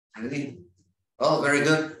Really? Well, very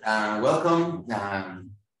good. Welcome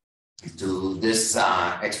to this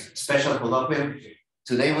special colloquium.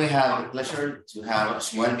 Today we have the pleasure to have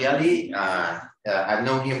Shmuel Bialy. I've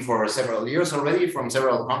known him for several years already from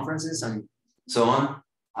several conferences and so on.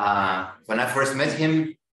 When I first met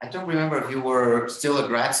him, I don't remember if you were still a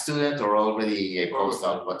grad student or already a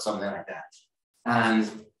postdoc, but something like that.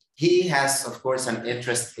 And he has, of course, an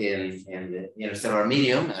interest in the interstellar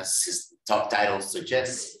medium, as his top title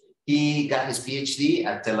suggests. He got his PhD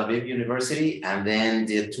at Tel Aviv University and then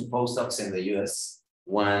did 2 postdocs in the US,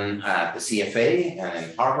 one at the CFA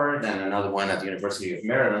and Harvard and another one at the University of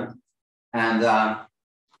Maryland. And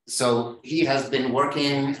so he has been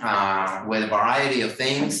working with a variety of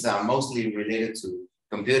things, mostly related to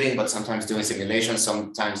computing, but sometimes doing simulations,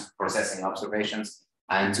 sometimes processing observations.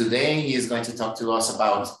 And today he is going to talk to us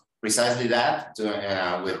about precisely that,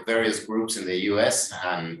 with various groups in the US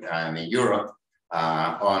and in Europe,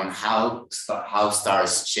 on how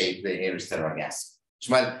stars shape the interstellar gas.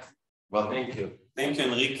 Shmuel, well, thank you. Thank you,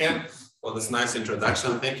 Enrique, for this nice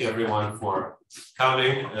introduction. Thank you, everyone, for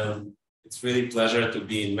coming. It's really a pleasure to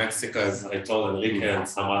be in Mexico, as I told Enrique and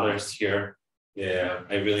some others here. Yeah,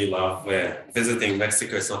 I really love visiting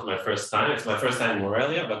Mexico. It's not my first time. It's my first time in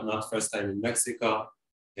Morelia, but not first time in Mexico.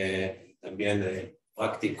 También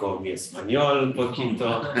practico mi español un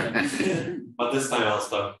poquito, but this time I'll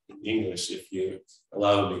start in English if you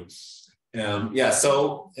allow me.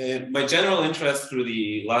 So my general interest through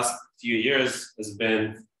the last few years has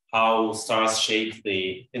been how stars shape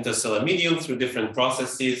the interstellar medium through different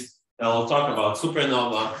processes. And I'll talk about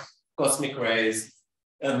supernova, cosmic rays,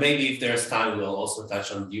 and maybe if there's time, we'll also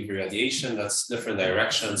touch on UV radiation. That's different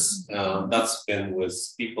directions. That's been with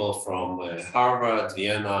people from Harvard,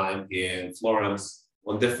 Vienna, MBA, and Florence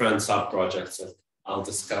on different sub-projects that I'll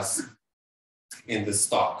discuss in this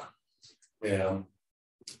talk. So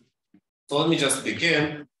let me just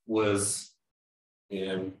begin with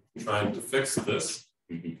trying to fix this.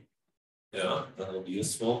 Yeah, that'll be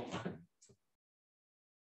useful.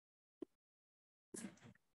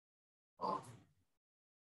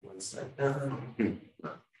 One second.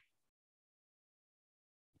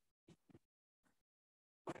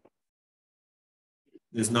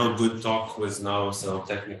 There's no good talk with now some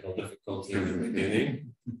technical difficulty in the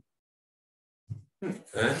beginning.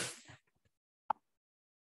 Okay.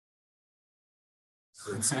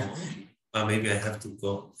 Maybe I have to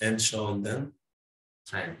go end show and then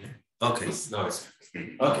try again. Okay, no, it's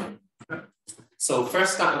okay. So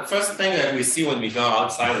first thing that we see when we go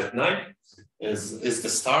outside at night is the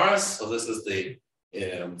stars. So this is the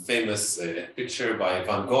famous picture by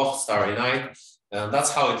Van Gogh, Starry Night.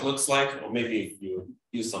 That's how it looks like, or maybe if you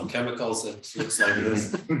use some chemicals, it looks like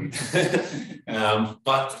this.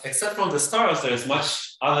 But except from the stars, there's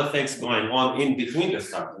much other things going on in between the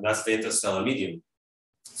stars, and that's the interstellar medium.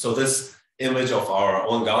 So this image of our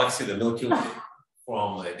own galaxy, the Milky Way,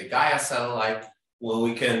 from the Gaia satellite, well,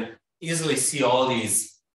 we can easily see all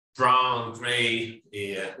these brown, gray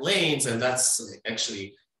lanes, and that's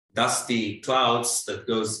actually dusty clouds that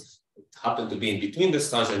happen to be in between the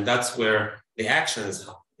stars, and that's where the action is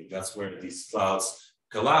happening. That's where these clouds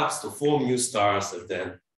collapse to form new stars and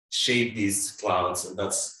then shape these clouds, and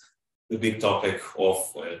that's the big topic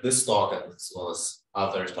of this talk, as well as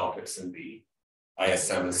other topics in the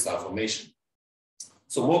ISM and star formation.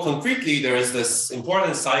 So more concretely, there is this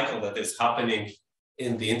important cycle that is happening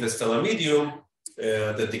in the interstellar medium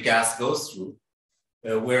that the gas goes through,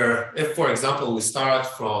 where if, for example, we start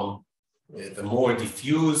from the more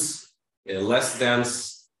diffuse, less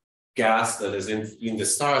dense gas that is in the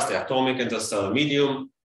stars, the atomic interstellar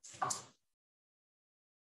medium.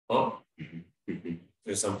 Oh,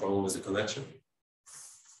 there's some problem with the connection.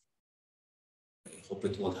 I hope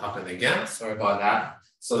it won't happen again. Sorry about that.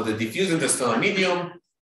 So the diffuse interstellar medium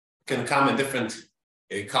can come in different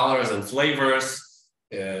colors and flavors.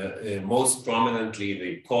 Most prominently,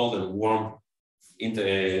 the cold and warm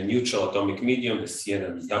neutral atomic medium, the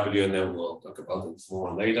CNM and WNM. We'll talk about it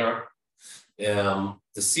more later. The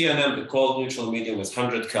CNM, the cold neutral medium, is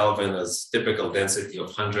 100 Kelvin as typical density of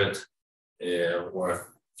 100 or a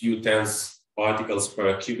few tenths particles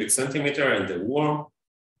per cubic centimeter, and the warm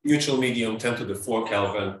neutral medium 10 to the 4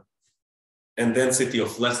 Kelvin and density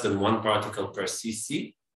of less than 1 particle per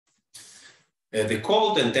cc. The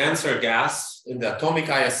cold and denser gas in the atomic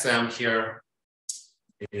ISM here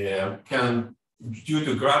can, due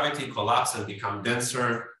to gravity, collapse and become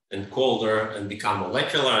denser and colder and become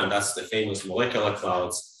molecular, and that's the famous molecular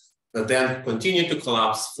clouds that then continue to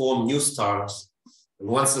collapse, form new stars. And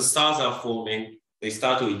once the stars are forming, they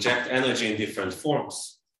start to eject energy in different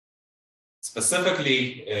forms.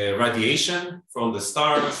 Specifically, radiation from the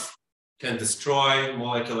stars can destroy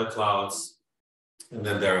molecular clouds. And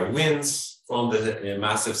then there are winds from the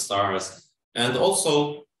massive stars. And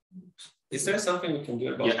also, is there something we can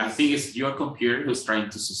do about I think it's your computer who's trying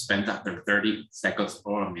to suspend after 30 seconds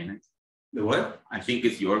or a minute. The what? I think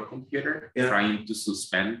it's your computer trying to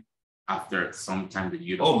suspend after some time that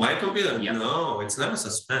you don't. Oh, my computer? Yeah. No, it's not a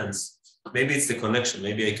suspense. Maybe it's the connection.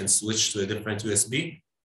 Maybe I can switch to a different USB.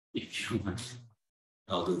 If you want.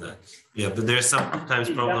 I'll do that. Yeah, but there's sometimes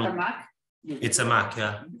problem. Is that a Mac? It's a Mac,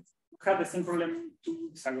 yeah. Had the same problem 2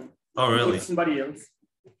 weeks ago. Oh, really? With somebody else.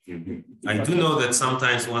 I do know that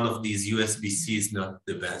sometimes one of these USB-C is not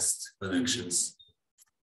the best connections.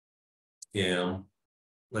 Yeah.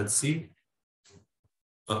 Let's see.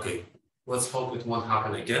 Okay. Let's hope it won't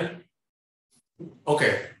happen again.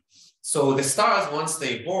 Okay. So the stars, once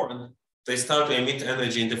they're born, they start to emit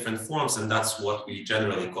energy in different forms, and that's what we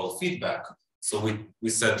generally call feedback. So we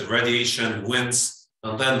said the radiation, winds,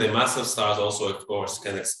 and then the massive stars also, of course,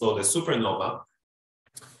 can explode as supernova.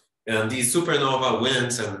 And these supernova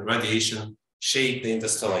winds and radiation shape the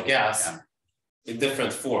interstellar gas in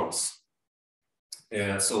different forms.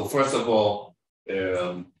 And so first of all,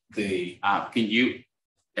 can you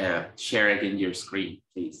share again your screen,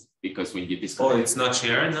 please? Because when you disconnect. Oh, it's not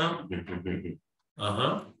shared now?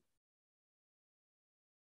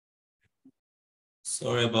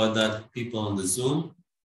 Sorry about that, people on the Zoom.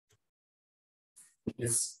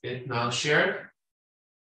 Is it now shared?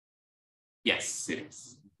 Yes, it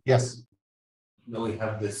is. Yes. No, we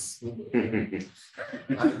have this. I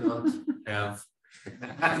don't have.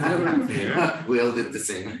 Here. We all did the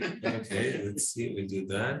same. Okay, let's see, we do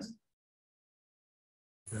that.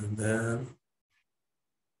 And then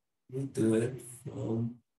we do it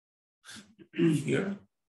from here.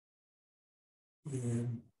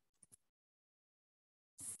 And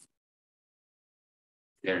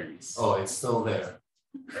There it is. oh, it's still there.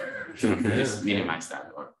 Just minimize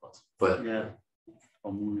that or But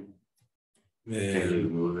or move it. can you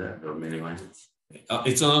move that or minimize it?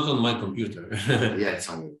 It's not on my computer. Yeah, it's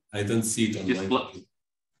on. I don't see it on Just my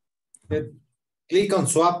computer. Click on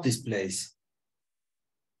swap displays.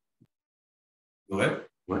 What?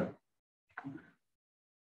 What?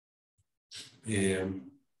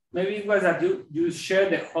 Maybe it was that you share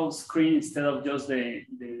the whole screen instead of just the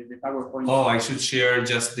PowerPoint. Oh, I should share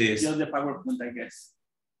just this. Just the PowerPoint, I guess.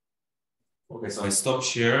 Okay, so I stop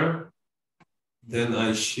share. Then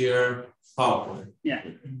I share PowerPoint. Yeah.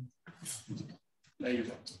 There you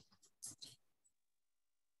go.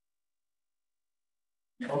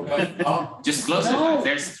 Okay. Oh. Just close it.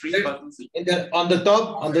 There's 3 buttons. On the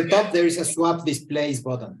top, there is a swap displays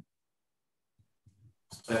button.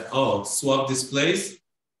 Oh, swap displays.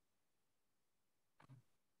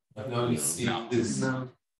 But now you see this. No.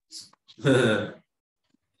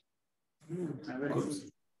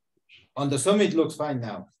 On the Zoom, it looks fine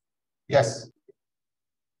now. Yes.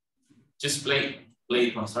 Just play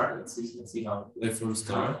it from start. Let's see how. Play from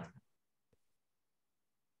start.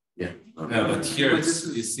 Yeah. Yeah, but here it's,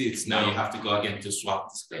 you see it's Now now. you have to go again to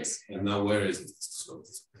swap displays. And now where is it? Swap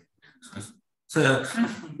display.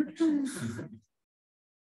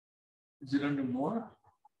 Is it under more?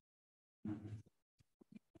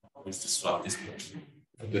 Where's the swap display?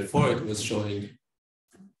 Before it was showing.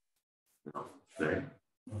 There.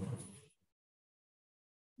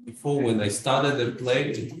 Before when I started the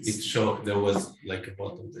play, it showed there was like a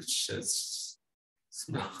button that says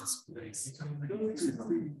swap displays.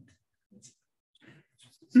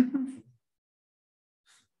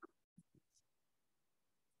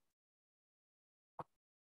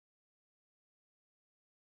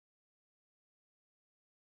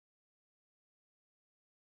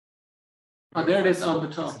 Oh, there it is on the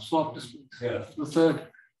top, swap display. Yeah. The third.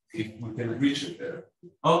 If we can reach it there.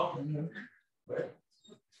 Oh. Wait.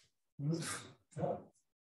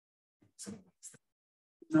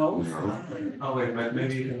 No. Oh wait,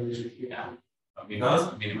 maybe you can reach it here. Yeah.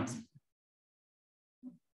 Minimize.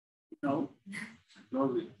 No.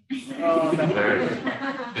 The Oh,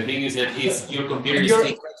 thing is that your computer When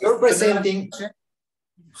is you're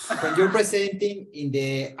presenting in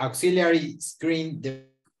the auxiliary screen,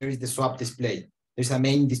 there is the swap display. There's a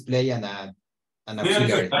main display and an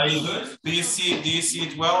auxiliary. Are you good? Do you see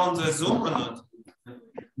it well on the Zoom or not?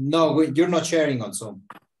 No, you're not sharing on Zoom.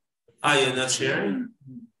 Ah, you're not sharing?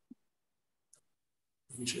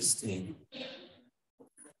 Interesting.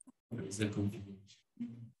 What is the configuration?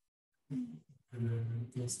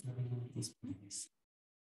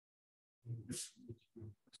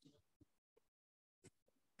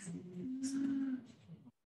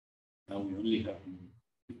 Now we only have.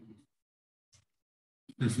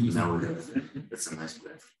 No, that's a nice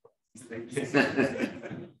graph.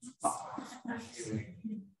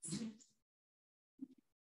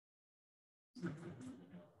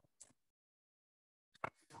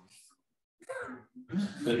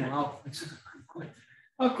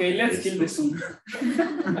 Okay, let's kill the Zoom.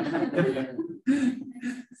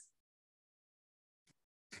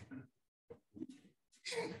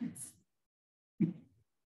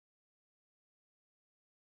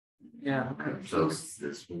 Yeah. Close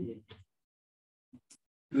this one.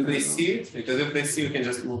 Do they see it? Because if they see, we can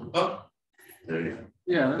just move up. There you go.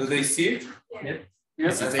 Yeah. Do they see it?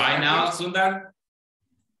 Yes. Is it fine now, Sundar?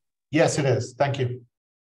 Yes, it is. Thank you.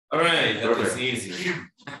 All right, that was easy.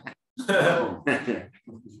 It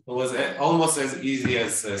was almost as easy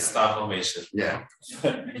as star formation. Yeah.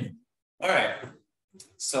 All right,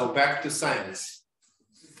 so back to science.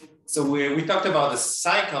 So we talked about the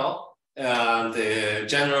cycle and the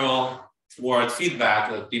general word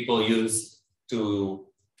feedback that people use to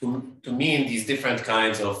mean these different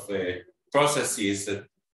kinds of processes that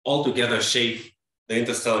altogether shape the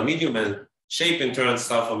interstellar medium and shape in turn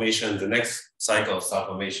star formation, the next cycle of star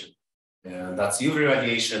formation. And that's UV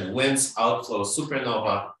radiation, winds, outflows,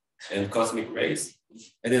 supernova, and cosmic rays.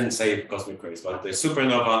 I didn't say cosmic rays, but the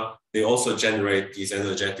supernova, they also generate these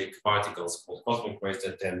energetic particles called cosmic rays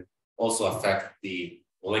that then also affect the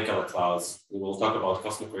molecular clouds. We will talk about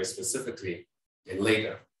cosmic rays specifically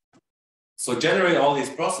later. So generally all these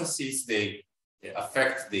processes, they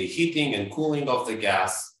affect the heating and cooling of the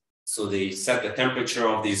gas. So they set the temperature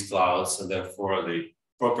of these clouds and therefore the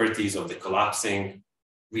properties of the collapsing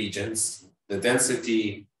regions, the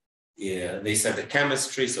density, they set the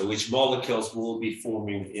chemistry, so which molecules will be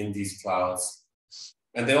forming in these clouds.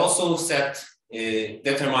 And they also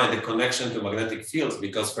determine the connection to magnetic fields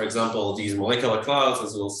because, for example, these molecular clouds,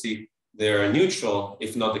 as we'll see, they're neutral,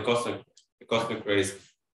 if not the cosmic rays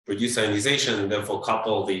produce ionization and therefore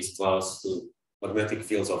couple these clouds to magnetic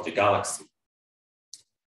fields of the galaxy.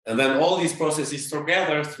 And then all these processes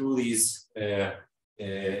together through these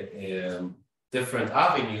different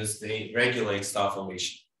avenues, they regulate star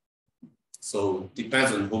formation. So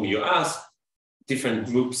depends on whom you ask. Different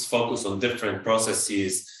groups focus on different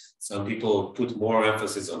processes. Some people put more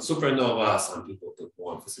emphasis on supernova, some people put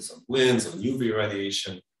more emphasis on winds, on UV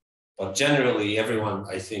radiation. But generally, everyone,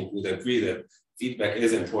 I think, would agree that feedback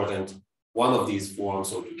is important. One of these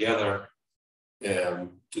forms altogether to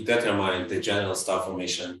determine the general star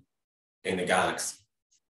formation in a galaxy.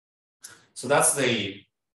 So that's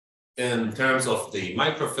in terms of the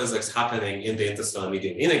microphysics happening in the interstellar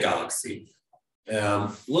medium in a galaxy.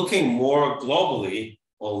 Looking more globally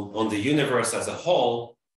on the universe as a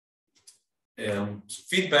whole,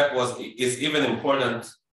 feedback is even important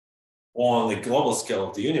on the global scale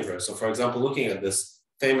of the universe. So for example, looking at this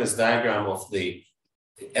famous diagram of the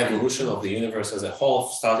evolution of the universe as a whole,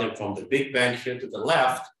 starting from the Big Bang here to the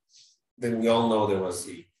left, then we all know there was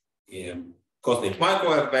the cosmic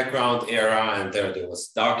microwave background era, and there was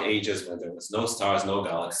dark ages when there was no stars, no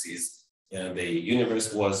galaxies, and the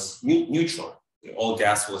universe was neutral. All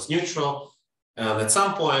gas was neutral. And at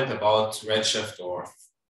some point, about redshift or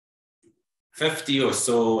 50 or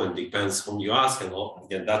so, and depends whom you ask, and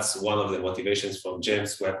again, that's one of the motivations from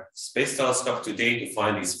James Webb Space Telescope today to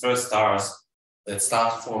find these first stars that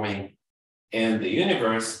start forming in the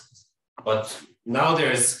universe. But now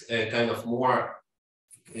there's a kind of more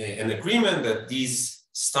an agreement that these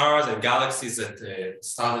stars and galaxies that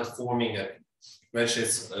started forming at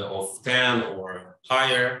redshifts of 10 or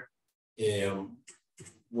higher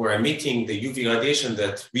were emitting the UV radiation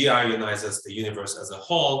that reionizes the universe as a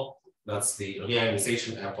whole. That's the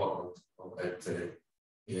reionization epoch at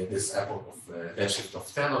this epoch of redshift of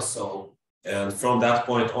 10 or so. And from that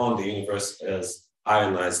point on, the universe is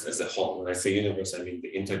ionized as a whole. When I say universe, I mean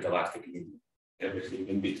the intergalactic medium, everything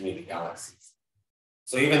in between the galaxies.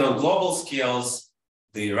 So even on global scales,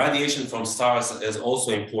 the radiation from stars is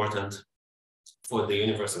also important for the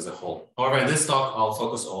universe as a whole. However, in this talk, I'll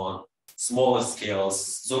focus on smaller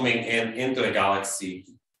scales, zooming into a galaxy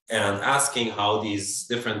and asking how these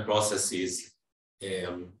different processes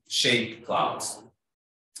shape clouds.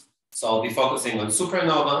 So I'll be focusing on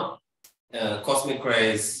supernova, cosmic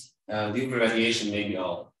rays, and UV radiation. Maybe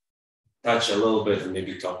I'll touch a little bit and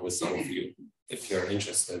maybe talk with some of you if you're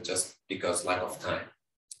interested, just because lack of time.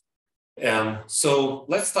 So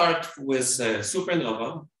let's start with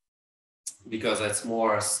supernova, because that's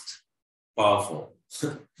most powerful,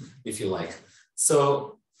 if you like.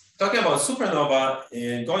 So talking about supernova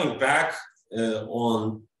and going back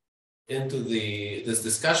into this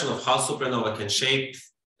discussion of how supernova can shape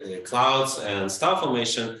clouds and star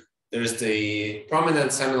formation, there's the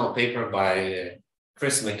prominent seminal paper by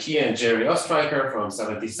Chris McKee and Jerry Ostreicher from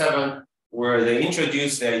 '77, where they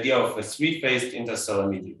introduced the idea of a three-phased interstellar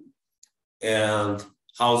medium and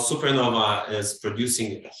how supernova is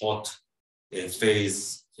producing a hot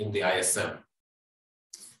phase in the ISM.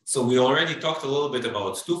 So we already talked a little bit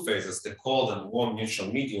about two phases, the cold and warm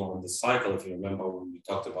neutral medium in the cycle, if you remember when we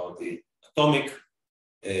talked about the atomic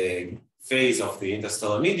phase of the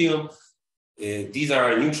interstellar medium. These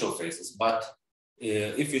are neutral phases, but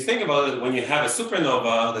if you think about it, when you have a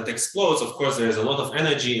supernova that explodes, of course, there is a lot of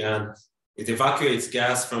energy and it evacuates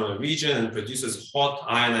gas from a region and produces hot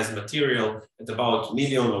ionized material at about 1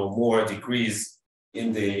 million or more degrees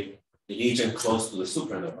in the region close to the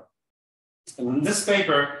supernova. And in this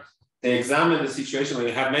paper, they examine the situation when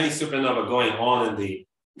you have many supernova going on in the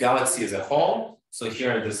galaxy as a whole. So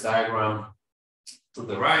here in this diagram to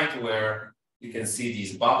the right, where you can see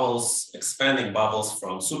these bubbles, expanding bubbles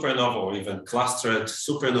from supernova or even clustered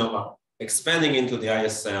supernova expanding into the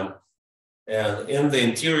ISM. And in the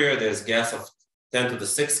interior, there's gas of 10 to the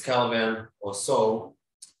 6 Kelvin or so.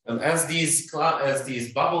 And as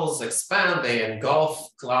these bubbles expand, they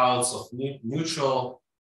engulf clouds of neutral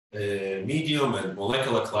medium and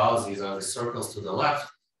molecular clouds. These are the circles to the left.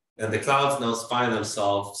 And the clouds now find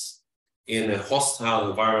themselves in a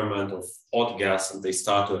hostile environment of hot gas and they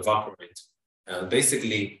start to evaporate. And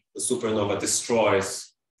basically, the supernova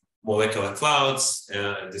destroys molecular clouds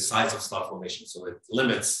and the size of star formation. So it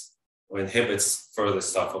limits or inhibits further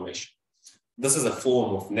star formation. This is a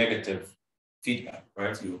form of negative feedback,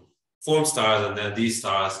 right? You form stars and then these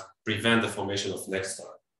stars prevent the formation of next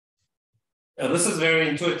star. And this is very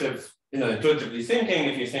intuitive, intuitively thinking.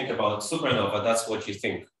 If you think about supernova, that's what you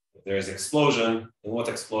think. If there is explosion, and what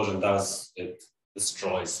explosion does, it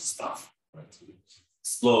destroys stuff, right? It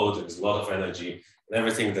explodes, there's a lot of energy, and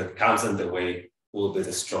everything that comes in the way will be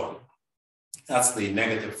destroyed. That's the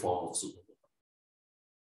negative form of supernova.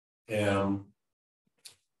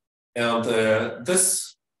 This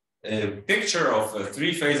picture of a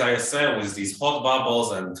three-phase ISM with these hot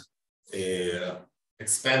bubbles and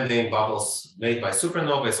expanding bubbles made by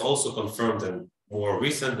supernova is also confirmed in more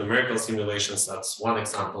recent numerical simulations. That's one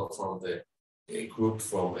example from the group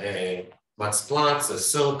from Max Planck, the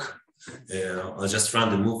Silk. I'll just run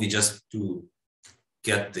the movie just to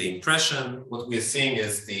get the impression. What we're seeing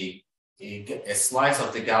is a slice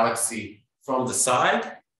of the galaxy from the side.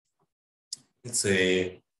 It's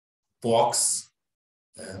a box.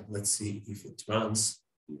 Let's see if it runs.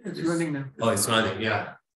 It's running now. Oh, it's running,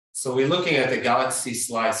 yeah. So we're looking at the galaxy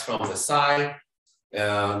slice from the side.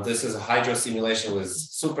 This is a hydro simulation with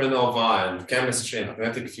supernova and chemistry and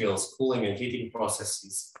magnetic fields, cooling and heating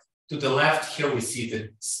processes. To the left here, we see the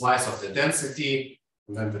slice of the density,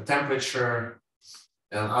 and then the temperature,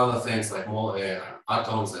 and other things like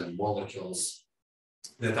atoms and molecules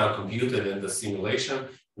that are computed in the simulation.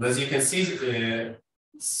 And as you can see,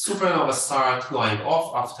 supernova start going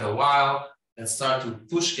off after a while and start to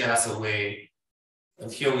push gas away. And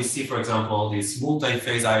here we see, for example, this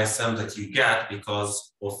multi-phase ISM that you get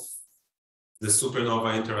because of the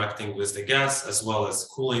supernova interacting with the gas, as well as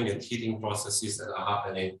cooling and heating processes that are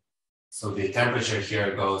happening. So the temperature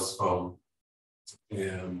here goes from,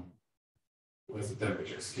 where's the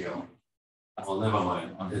temperature scale? Oh, never mind.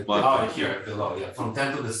 Here, below, yeah. From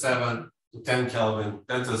 10 to the 7 to 10 Kelvin,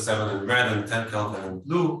 10 to the 7 in red and 10 Kelvin in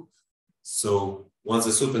blue. So once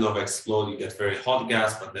the supernova explodes, you get very hot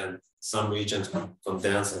gas, but then some regions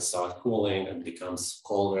condense and start cooling and becomes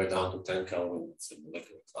colder down to 10 Kelvin. It's in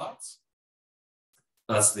molecular clouds.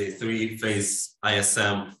 That's the three-phase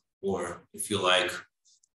ISM, or if you like,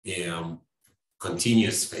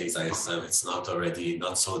 continuous phase ISM. It's not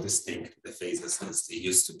so distinct, the phases as they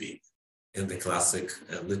used to be in the classic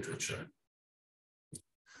literature.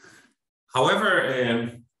 However,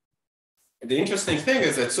 the interesting thing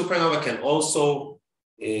is that supernova can also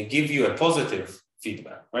give you a positive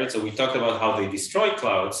feedback, right? So we talked about how they destroy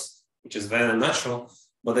clouds, which is very natural,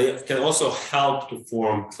 but they can also help to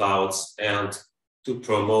form clouds and to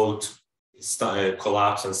promote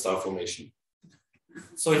collapse and star formation.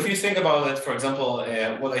 So if you think about it, for example,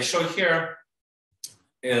 what I show here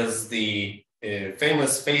is the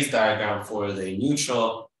famous phase diagram for the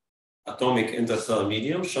neutral atomic interstellar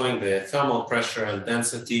medium, showing the thermal pressure and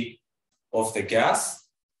density of the gas.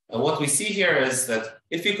 And what we see here is that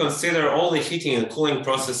if you consider all the heating and cooling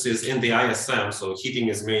processes in the ISM, so heating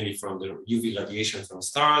is mainly from the UV radiation from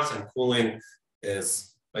stars, and cooling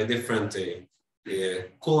is by different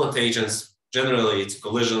coolant agents. Generally, it's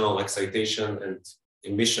collisional excitation and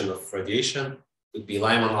emission of radiation. It would be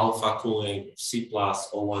Lyman alpha cooling, C+,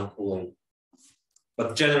 O1 cooling.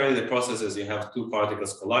 But generally, the process is you have two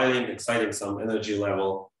particles colliding, exciting some energy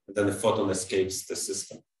level, and then the photon escapes the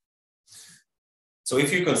system. So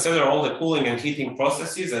if you consider all the cooling and heating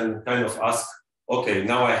processes and kind of ask, okay,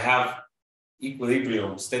 now I have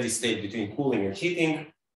equilibrium, steady state between cooling and heating,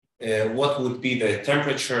 what would be the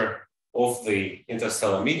temperature of the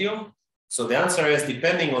interstellar medium? So the answer is,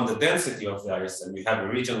 depending on the density of the ISM, you have a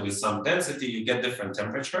region with some density, you get different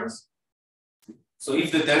temperatures. So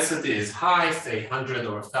if the density is high, say 100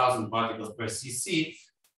 or 1,000 particles per cc,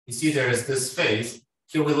 you see there is this phase.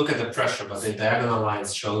 Here we look at the pressure, but the diagonal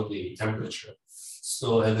lines show the temperature.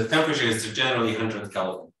 So the temperature is generally 100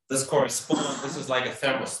 Kelvin. This corresponds, this is like a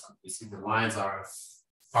thermostat. You see the lines are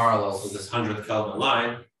parallel to this 100 Kelvin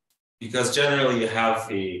line, because generally you have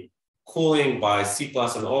the cooling by C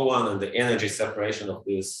plus and O1, and the energy separation of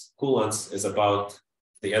these coolants is about,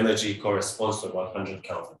 the energy corresponds to about 100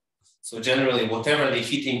 Kelvin. So generally, whatever the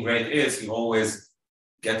heating rate is, you always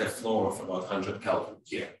get a flow of about 100 Kelvin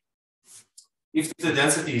here. If the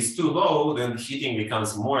density is too low, then heating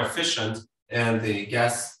becomes more efficient, and the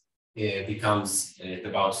gas becomes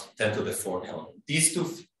about 10 to the 4 Kelvin. These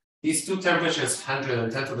two temperatures, 100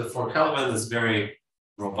 and 10 to the 4 Kelvin, is very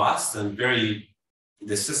robust and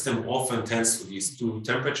the system often tends to these two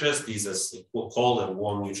temperatures. These are cold and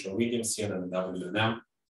warm neutral medium, CN and W and M.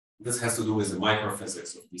 This has to do with the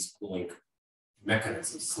microphysics of these cooling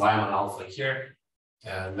mechanisms. Lyman alpha here,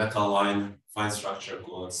 and metal line, fine structure,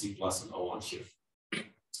 coolant C plus and O1 here.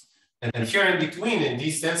 And here in between, in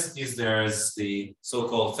these densities, there's the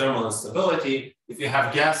so-called thermal instability. If you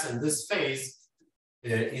have gas in this phase,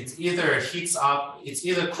 it either heats up, it's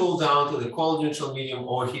either cooled down to the cold neutral medium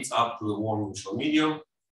or heats up to the warm neutral medium.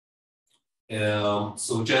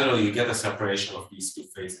 So generally, you get a separation of these two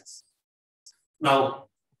phases. Now,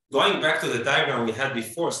 going back to the diagram we had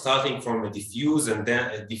before, starting from a diffuse and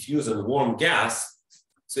warm gas.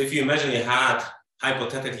 So if you imagine you had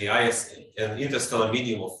hypothetically an interstellar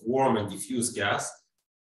medium of warm and diffuse gas,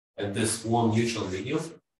 and this warm neutral medium,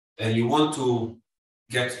 and you want to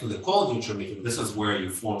get to the cold neutral medium, this is where you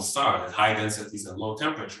form stars at high densities and low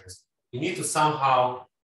temperatures. You need to somehow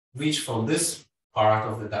reach from this part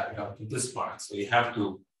of the diagram to this part. So you have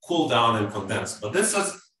to cool down and condense. But this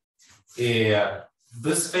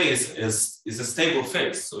phase is a stable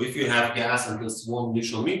phase. So if you have gas and this warm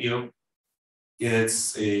neutral medium,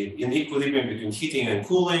 it's in equilibrium between heating and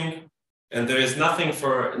cooling, and there is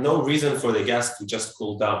no reason for the gas to just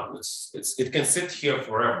cool down. It can sit here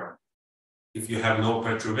forever. If you have no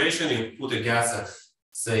perturbation, you put a gas at,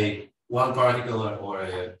 say, 1 particle or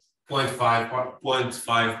a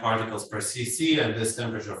 0.5 particles per cc, and this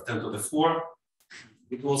temperature of 10 to the 4,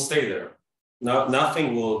 it will stay there.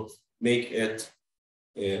 Nothing will make it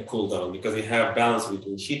cool down, because you have balance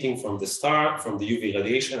between heating from the star, from the UV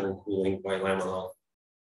radiation, and cooling by Lyman alpha.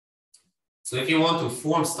 So if you want to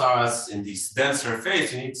form stars in this denser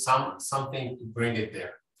phase, you need something to bring it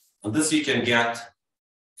there. And this you can get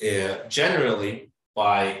generally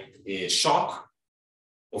by a shock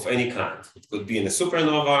of any kind. It could be in a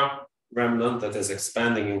supernova remnant that is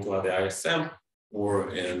expanding into the ISM, or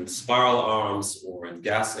in spiral arms, or in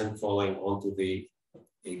gas infalling onto the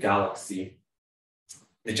galaxy.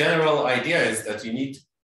 The general idea is that you need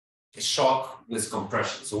a shock with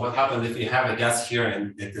compression. So what happens if you have a gas here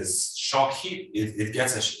and it is shock heat,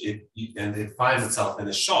 and it finds itself in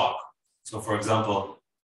a shock. So for example,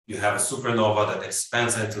 you have a supernova that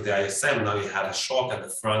expands into the ISM. Now you had a shock at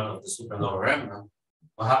the front of the supernova remnant.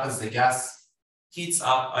 What happens? The gas heats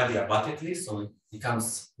up adiabatically, so it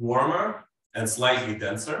becomes warmer and slightly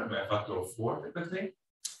denser by a factor of 4 typically.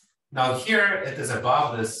 Now here it is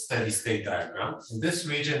above this steady state diagram. In this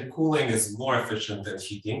region, cooling is more efficient than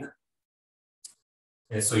heating.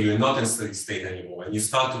 And so you're not in steady state anymore, and you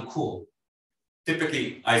start to cool.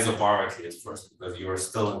 Typically isobarically at first, because you're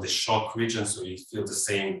still in the shock region, so you feel the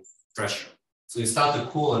same pressure. So you start to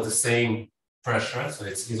cool at the same pressure, so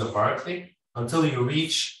it's isobarically, until you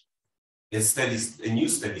reach a new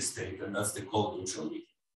steady state, and that's the cold neutral medium.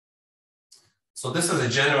 So this is a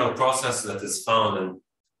general process that is found in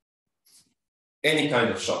any kind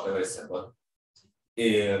of shock, as I said. But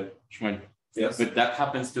yes, but that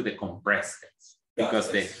happens to the compressed gas, because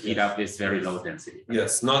the heat up is very low density.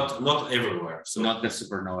 Yes, not everywhere. So not the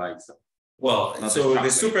supernova itself. Well, so the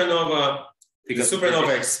supernova,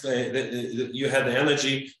 you had the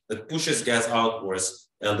energy that pushes gas outwards,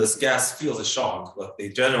 and this gas feels a shock. But the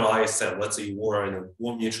general ISM, let's say you were in a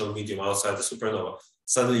warm neutral medium outside the supernova,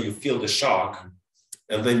 suddenly you feel the shock,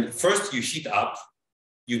 and then first you heat up,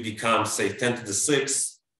 you become, say, 10 to the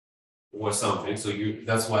 6 or something. So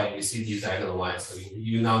that's why you see these diagonal lines. So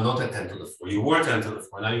you now not at 10 to the 4. You were 10 to the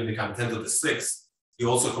 4. Now you become 10 to the 6. You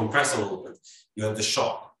also compress a little bit. You have the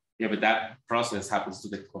shock. Yeah, but that process happens to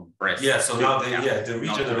the compressed. Yeah, so now the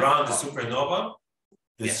region around the supernova,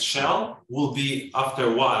 this shell will be, after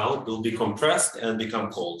a while, will be compressed and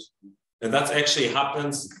become cold. And that actually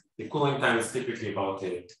happens, the cooling time is typically about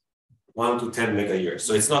 1 to 10 mega years.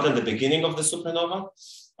 So it's not in the beginning of the supernova.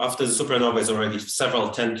 After the supernova is already several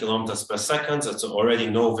 10 kilometers per second, it's already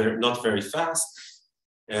not very fast.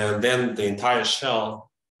 And then the entire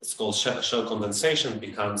shell, it's called shell condensation,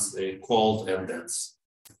 becomes cold and dense.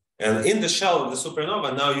 And in the shell of the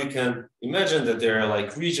supernova, now you can imagine that there are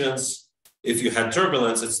like regions. If you had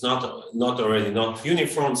turbulence, it's not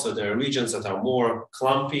uniform. So there are regions that are more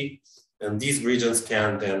clumpy, and these regions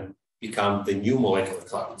can then become the new molecular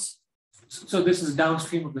clouds. So this is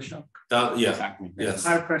downstream of the shock. Yeah, Exactly. yes.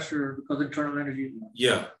 Higher pressure because internal energy.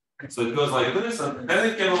 Yeah. So it goes like this, and then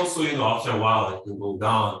it can also, after a while, it can go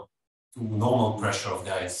down to normal pressure of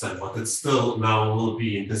the ISM, but it still now will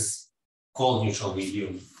be in this cold neutral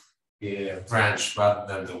medium branch rather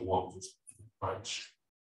than the warm branch.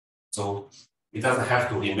 So it doesn't have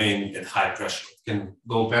to remain at high pressure. It can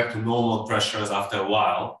go back to normal pressures after a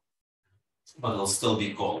while, but it'll still be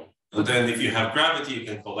cold. And then if you have gravity, you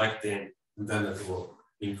can collect in, and then it will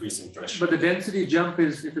increase in pressure. But the density jump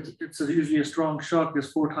is, if it's usually a strong shock,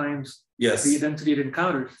 is 4 times the density it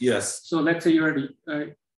encounters. Yes. So let's say you're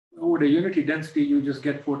at over the unity density, you just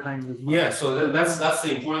get 4 times as much. Yeah, so that's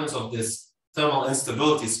the importance of this thermal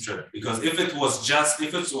instability strip, because if it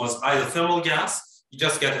was either thermal gas, you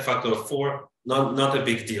just get a factor of 4, not a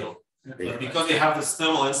big deal. Yeah. But because you have this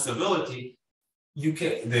thermal instability,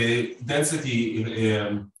 the density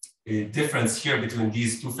difference here between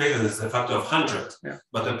these two phases is a factor of 100. Yeah.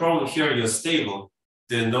 But the problem here, you're stable.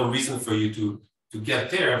 There's no reason for you to get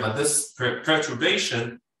there. But this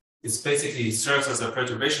perturbation is basically serves as a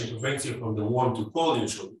perturbation to bring you from the warm to cold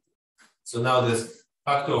neutral. So now this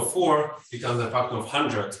factor of 4 becomes a factor of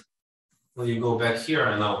 100. When you go back here,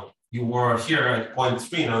 and now you were here at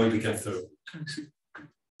 0.3, now you become 30.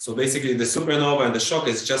 So basically the supernova and the shock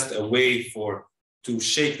is just a way to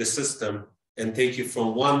shake the system and take you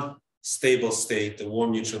from one stable state, the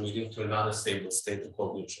warm neutral medium, to another stable state, the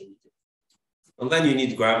cold neutral medium. And then you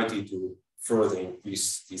need gravity to further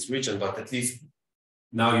increase these regions, but at least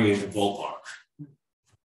now you're in the ballpark.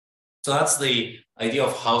 So that's the idea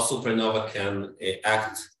of how supernova can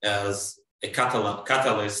act as a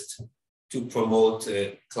catalyst to promote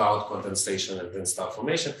cloud condensation and then star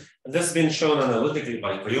formation. And this has been shown analytically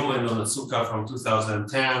by Koyoma and Onotsuka from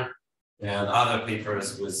 2010 and other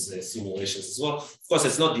papers with simulations as well. Of course,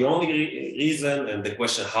 it's not the only reason, and the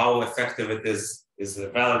question how effective it is a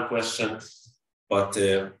valid question, but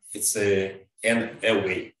it's a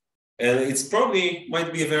way. And it's probably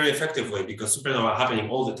might be a very effective way because supernova are happening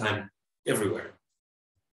all the time, everywhere.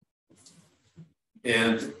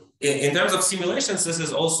 And in terms of simulations, this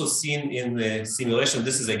is also seen in the simulation.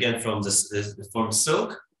 This is again from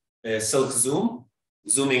Silk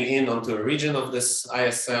zooming in onto a region of this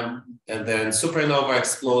ISM, and then supernova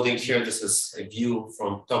exploding here. This is a view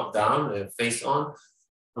from top down, face on.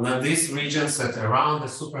 And then these regions that around the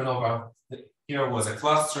supernova, here was a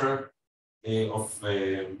cluster of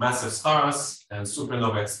massive stars and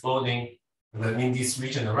supernova exploding. And then in this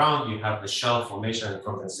region around, you have the shell formation and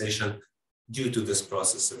condensation due to this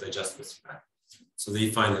process that I just described. So they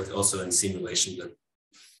find it also in simulation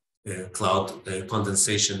that cloud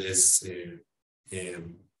condensation is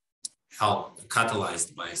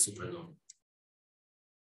catalyzed by supernova.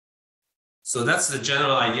 So that's the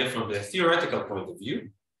general idea from the theoretical point of view.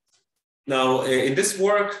 Now, in this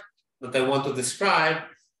work that I want to describe,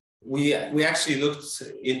 we actually looked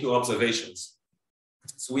into observations.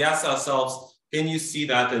 So we asked ourselves, can you see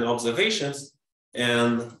that in observations?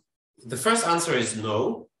 And the first answer is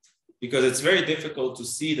no, because it's very difficult to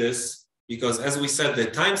see this, because as we said, the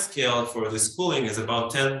time scale for this cooling is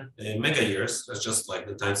about 10 mega years. That's just like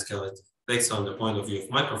the time scale it takes on the point of view of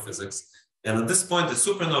microphysics. And at this point, the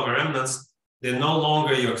supernova remnants, they're no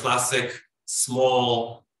longer your classic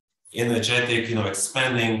small, energetic,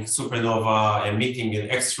 expanding supernova emitting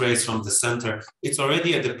X-rays from the center. It's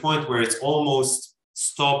already at the point where it's almost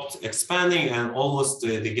stopped expanding and almost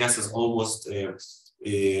the gas is almost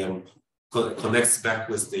connects back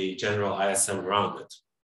with the general ISM around it.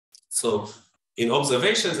 So in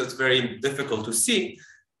observations, it's very difficult to see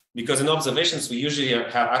because in observations, we usually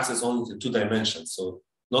have access only to 2 dimensions. So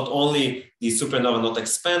not only the supernova not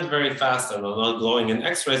expand very fast and are not glowing in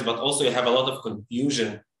X-rays, but also you have a lot of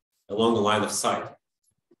confusion along the line of sight.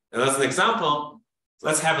 And as an example,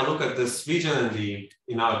 let's have a look at this region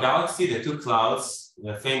in our galaxy, the 2 clouds,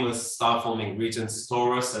 the famous star-forming regions,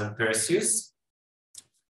 Taurus and Perseus,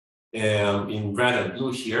 in red and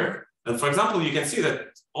blue here. And for example, you can see that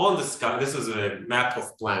on the sky, this is a map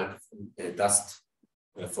of Planck, dust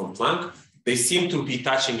from Planck. They seem to be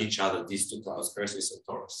touching each other, these two clouds, Perseus and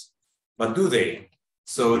Taurus. But do they?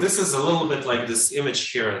 So this is a little bit like this image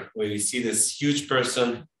here, where you see this huge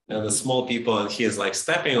person and the small people, and he is like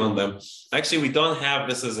stepping on them. Actually, we don't have,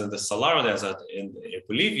 this is in the Salar Desert in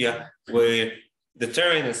Bolivia, where the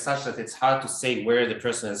terrain is such that it's hard to say where the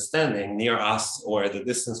person is standing, near us or at the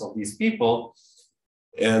distance of these people.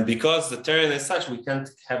 And because the terrain is such, we can't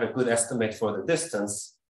have a good estimate for the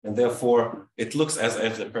distance, and therefore it looks as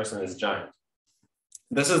if the person is giant.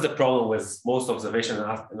 This is the problem with most observations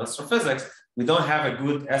in astrophysics. We don't have a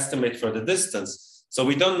good estimate for the distance. So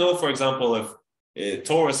we don't know, for example, if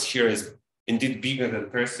Taurus here is indeed bigger than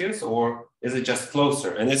Perseus, or is it just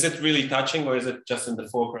closer? And is it really touching, or is it just in the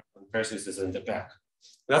foreground and Perseus is in the back?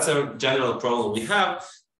 That's a general problem we have,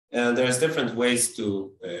 and there's different ways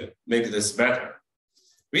to make this better.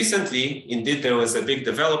 Recently, indeed, there was a big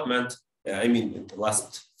development, in the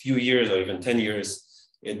last few years or even 10 years,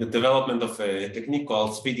 in the development of a technique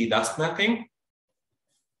called 3D dust mapping.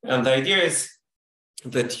 And the idea is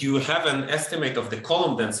that you have an estimate of the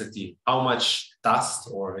column density, how much dust,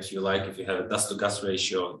 or if you like, if you have a dust to gas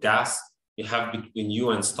ratio gas, you have between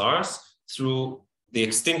you and stars through the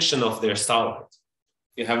extinction of their starlight.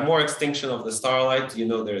 If you have more extinction of the starlight, you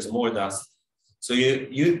know there's more dust. So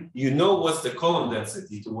you know what's the column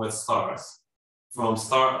density towards stars from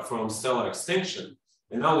stellar extinction.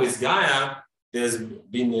 And now with Gaia, there's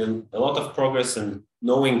been a lot of progress in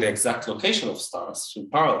knowing the exact location of stars through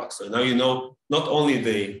parallax. So now you know not only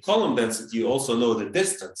the column density, you also know the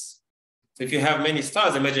distance. So if you have many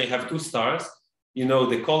stars, imagine you have two stars, you know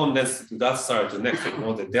the column density to that star to the next, you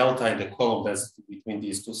know the delta and the column density between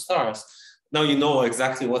these two stars. Now you know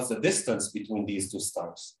exactly what's the distance between these two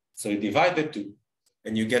stars. So you divide the two,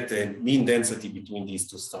 and you get the mean density between these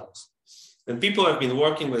two stars. And people have been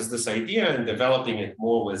working with this idea and developing it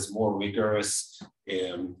more with more rigorous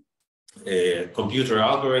computer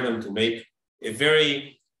algorithm to make a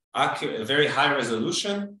very accurate, a very high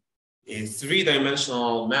resolution, a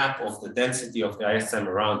three-dimensional map of the density of the ISM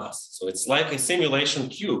around us. So it's like a simulation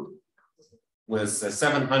cube with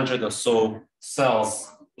 700 or so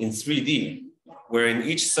cells in 3D, where in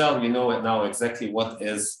each cell we know now exactly what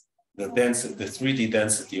is the density, the 3D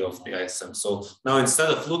density of the ISM. So now instead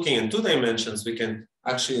of looking in 2 dimensions, we can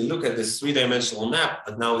actually look at this 3-dimensional map,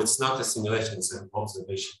 but now it's not a simulation, it's an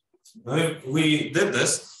observation. We did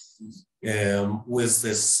this with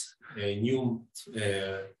this new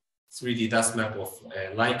 3D dust map of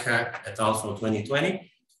Leica et al. From 2020.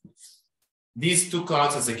 These two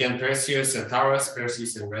clouds is again Perseus and Taurus,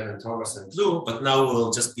 Perseus in red and Taurus in blue, but now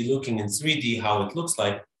we'll just be looking in 3D how it looks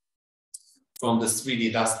like from this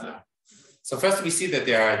 3D dust map. So first we see that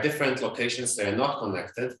there are different locations that are not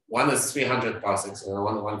connected. One is 300 parsecs and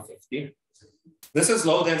one 150. This is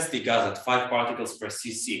low density gas at 5 particles per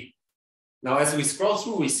cc. Now, as we scroll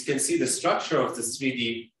through, we can see the structure of this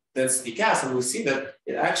 3D density gas, and we see that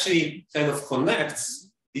it actually kind of connects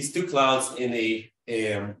these two clouds in a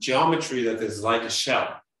geometry that is like a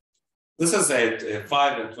shell. This is at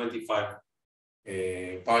 5 and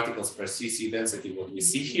 25 particles per cc density, what we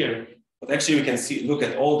see here. But actually, we can look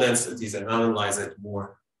at all densities and analyze it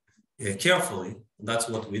more carefully. That's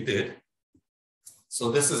what we did.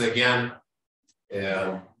 So this is again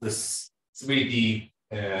this 3D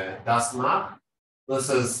dust map. This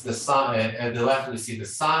is the sun. At the left, we see the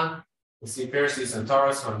sun. We see Perseus and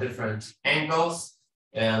Taurus from different angles,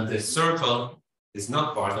 and the circle is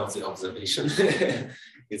not part of the observation.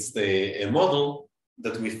 It's a model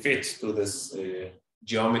that we fit to this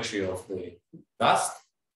geometry of the dust.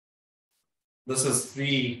 This is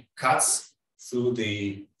 3 cuts through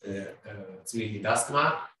the 3D dust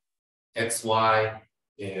map, X, Y,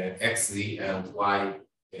 XZ, and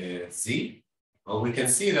YZ. Well, we can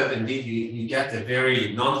see that indeed you get a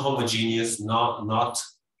very non-homogeneous, not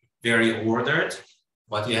very ordered,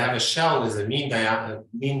 but you have a shell with a mean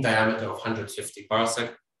diameter of 150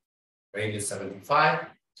 parsec, radius 75,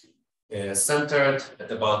 centered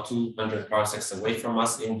at about 200 parsecs away from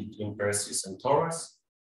us in between Perseus and Taurus.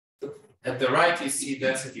 At the right, you see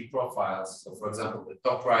density profiles. So for example, the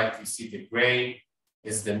top right, you see the gray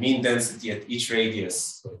is the mean density at each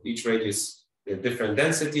radius. So each radius, the different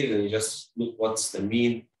density, then you just look what's the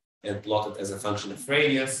mean and plot it as a function of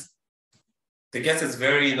radius. The gas is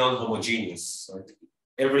very non-homogeneous. So at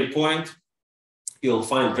every point, you'll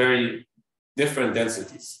find very different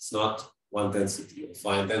densities. It's not one density. You'll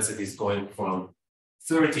find densities going from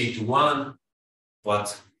 30 to 1,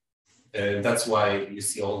 but that's why you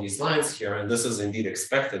see all these lines here. And this is indeed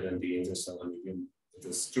expected in the interstellar medium. It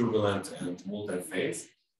is turbulent and multi-phase.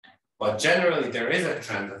 But generally, there is a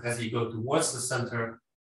trend that as you go towards the center,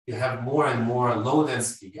 you have more and more low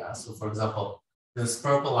density gas. So for example, this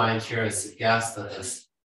purple line here is a gas that is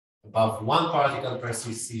above 1 particle per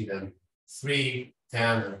cc, then 3,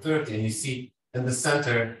 10, and 30. And you see in the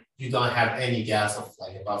center, you don't have any gas of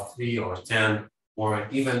like above 3 or 10, or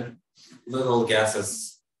even little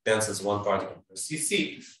gases dense as 1 particle per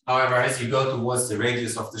cc. However, as you go towards the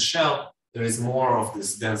radius of the shell, there is more of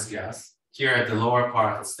this dense gas. Here at the lower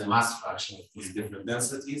part, it's the mass fraction of these different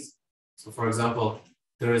densities. So for example,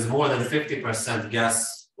 there is more than 50%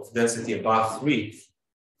 gas of density above 3,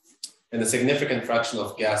 and a significant fraction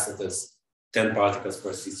of gas that is 10 particles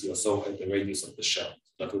per cc or so at the radius of the shell.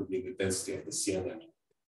 That would be the density of the CNN.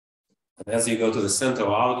 And as you go to the center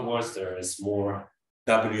or outwards, there is more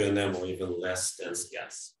WNM or even less dense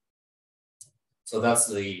gas. So that's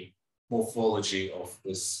the morphology of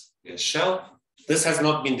this shell. This has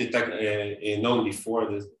not been known before.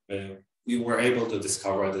 We were able to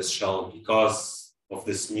discover this shell because of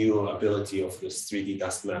this new ability of this 3D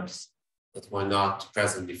dust maps that were not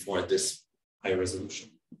present before at this high resolution.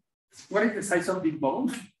 What is the size of the bubble?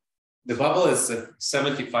 The bubble is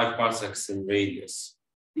 75 parsecs in radius.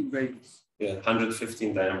 In radius. Yeah,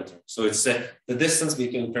 115 diameter. So it's the distance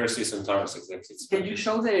between Perseus and Taurus exactly. Can you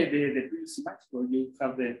show the previous image where you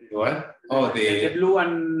have the what? Oh, the blue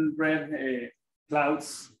and red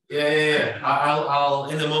clouds? Yeah. I'll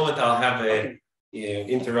in a moment I'll have a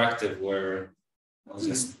interactive where I'll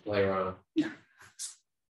just play around. Yeah.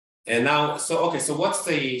 And now, so what's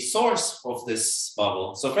the source of this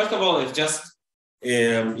bubble? So first of all, it's just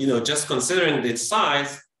just considering its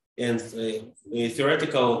size and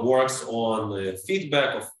theoretical works on feedback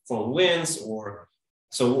from winds, or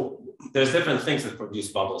so there's different things that produce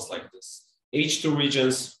bubbles like this. H2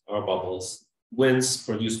 regions are bubbles, winds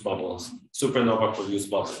produce bubbles, supernova produce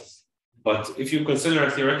bubbles. But if you consider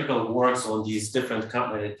theoretical works on these different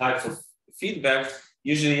types of feedback,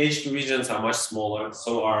 usually H2 regions are much smaller,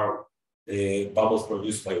 so are bubbles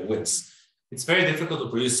produced by winds. It's very difficult to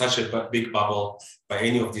produce such a big bubble by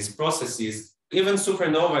any of these processes. Even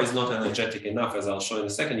supernova is not energetic enough, as I'll show in a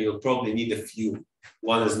second. You'll probably need a few.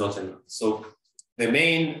 One is not enough. So the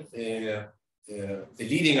main, the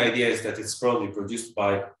leading idea is that it's probably produced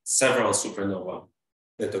by several supernova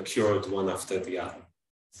that occurred one after the other.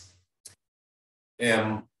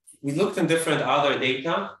 We looked in different other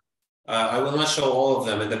data. I will not show all of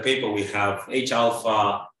them. In the paper, we have H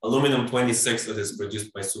alpha, aluminum-26 that is produced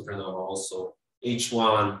by supernova, also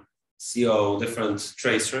H1, CO, different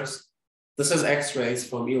tracers. This is X-rays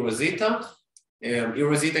from IRyA.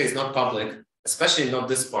 IRyA is not public, especially not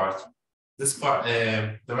this part. This part,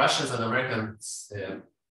 the Russians and Americans,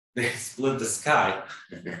 they split the sky,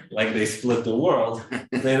 like they split the world.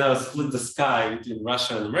 They now split the sky between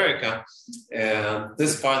Russia and America. And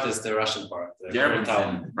this part is the Russian part. Germans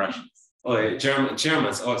and Russians. Oh, yeah,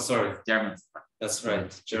 Germans. Oh, sorry. Germans. That's right.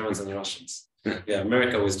 Germans and Russians. Yeah,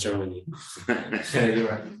 America was Germany. You're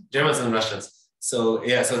right. Germans and Russians. So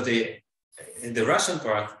yeah, so the Russian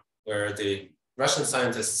part, where the Russian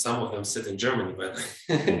scientists, some of them sit in Germany,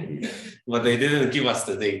 but they didn't give us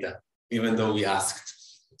the data, even though we asked.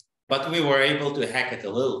 But we were able to hack it a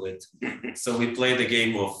little bit. So we played a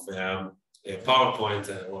game of PowerPoint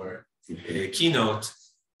or a Keynote.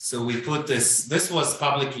 So we put this was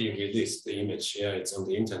publicly released, the image, yeah, it's on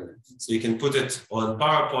the internet. So you can put it on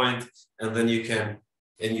PowerPoint, and then you can,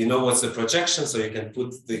 and you know what's the projection, so you can put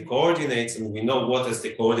the coordinates, and we know what is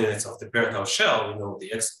the coordinates of the Pertau shell. We know the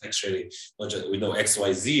X-ray, we know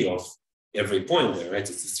XYZ of every point there, right?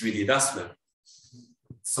 It's a 3D dust map.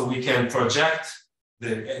 So we can project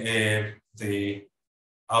the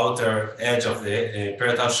outer edge of the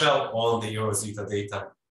Pertau shell on the IRyA data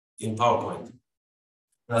in PowerPoint.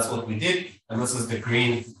 That's what we did, and this is the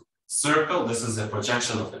green circle. This is a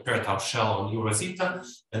projection of the Pertau shell on IRyA.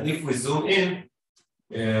 And if we zoom in,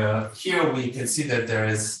 here we can see that there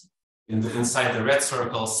is, inside the red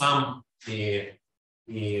circle, some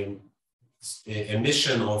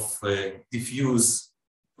emission of diffuse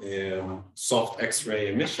soft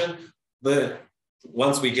X-ray emission. But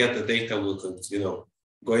once we get the data, we'll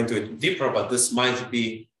go into it deeper, but this might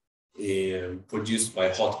be produced by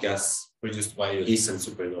hot gas produced by a recent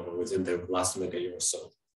supernova within the last mega year or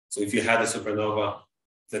so. So if you had a supernova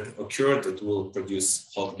that occurred, it will produce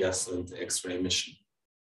hot gas and X-ray emission.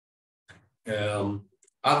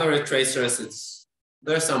 Other tracers,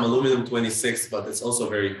 there's some aluminum-26, but it's also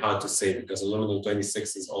very hard to say because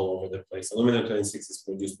aluminum-26 is all over the place. Aluminum-26 is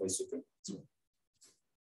produced by supernova.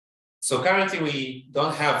 So currently we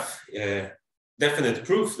don't have definite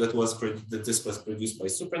proof that this was produced by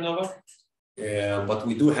supernova. But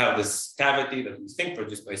we do have this cavity that we think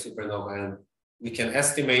produced by supernova, and we can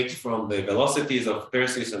estimate from the velocities of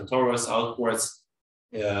Perseus and Taurus outwards,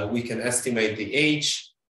 we can estimate the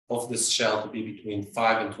age of this shell to be between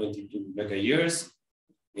 5 and 22 mega years.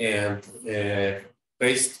 And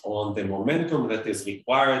based on the momentum that is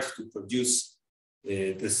required to produce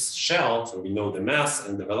this shell, so we know the mass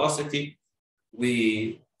and the velocity,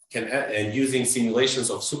 we can, and using simulations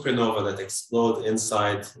of supernova that explode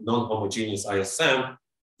inside non-homogeneous ISM,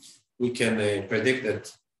 we can predict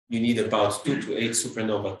that you need about 2 to 8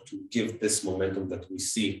 supernova to give this momentum that we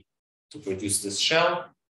see to produce this shell.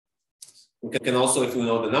 We can also, if we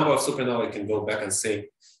know the number of supernova, we can go back and say,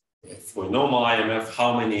 for normal IMF,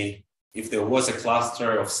 how many, if there was a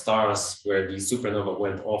cluster of stars where the supernova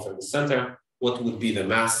went off in the center, what would be the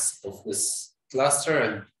mass of this cluster?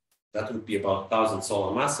 And that would be about 1,000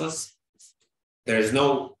 solar masses. There is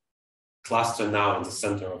no cluster now in the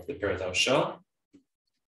center of the peritime shell.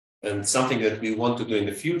 And something that we want to do in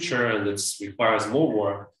the future, and it requires more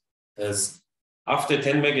work, is after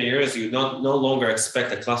 10 mega years, you no longer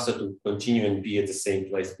expect a cluster to continue and be at the same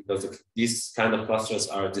place, because these kind of clusters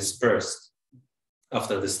are dispersed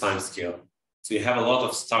after this time scale. So you have a lot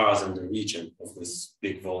of stars in the region of this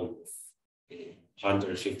big volume of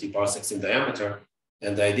 150 parsecs in diameter.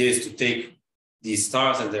 And the idea is to take these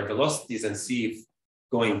stars and their velocities and see if,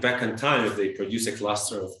 going back in time, if they produce a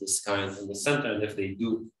cluster of this kind in the center. And if they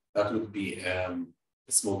do, that would be a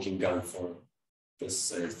smoking gun for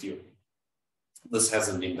this theory. This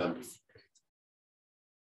hasn't been done before.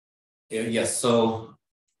 Yes, so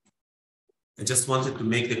I just wanted to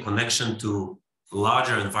make the connection to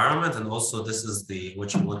larger environment, and also this is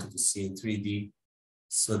what you wanted to see in 3D.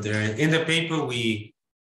 So there, in the paper, we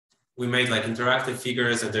made like interactive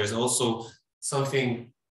figures, and there's also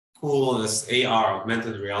something cool as AR,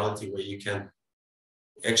 augmented reality, where you can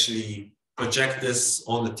actually project this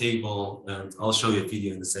on the table, and I'll show you a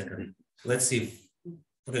video in a second. Let's see if,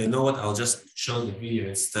 okay, you know what? I'll just show the video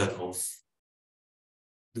instead of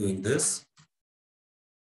doing this.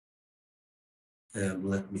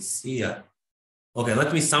 Let me see. Okay,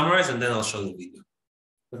 let me summarize and then I'll show the video.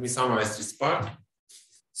 Let me summarize this part.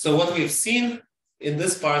 So what we've seen in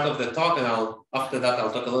this part of the talk, and after that,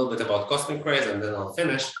 I'll talk a little bit about cosmic rays and then I'll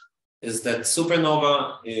finish, is that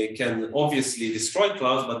supernova can obviously destroy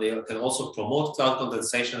clouds, but they can also promote cloud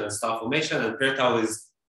condensation and star formation. And peritime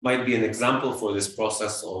might be an example for this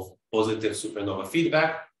process of positive supernova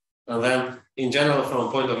feedback. And then in general, from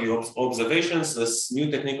a point of view of observations, this new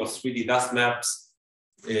technique of 3D dust maps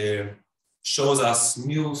shows us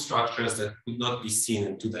new structures that could not be seen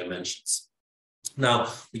in 2 dimensions. Now,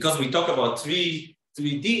 because we talk about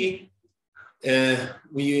 3D,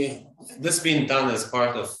 this being done as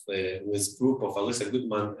part of this group of IRyA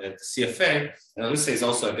Goodman at CFA, and IRyA is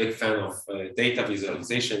also a big fan of data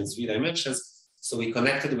visualization in 3 dimensions. So we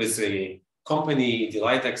connected with a company,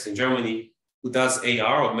 Dielectrics in Germany, who does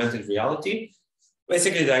AR, augmented reality.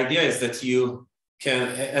 Basically, the idea is that you can,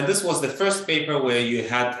 and this was the first paper where you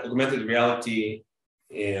had augmented reality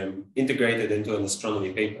integrated into an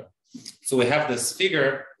astronomy paper. So we have this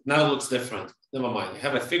figure, now it looks different. Never mind, you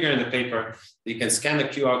have a figure in the paper, you can scan the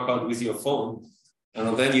QR code with your phone,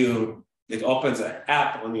 and then it opens an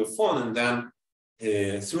app on your phone, and then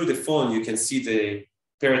through the phone, you can see the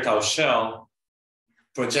peritime shell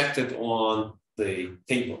projected on the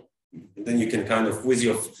table. And then you can kind of,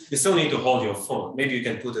 you still need to hold your phone. Maybe you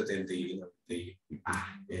can put it in the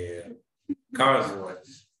cars, or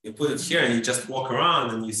you put it here and you just walk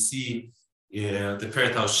around and you see the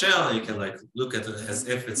peritime shell, and you can like look at it as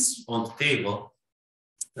if it's on the table.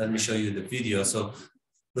 Let me show you the video. So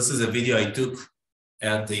this is a video I took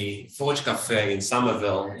at the Harvard-CfA in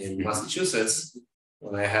Somerville in Massachusetts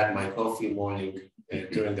when I had my coffee morning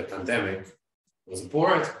during the pandemic. I was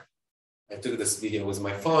bored. I took this video with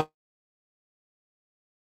my phone.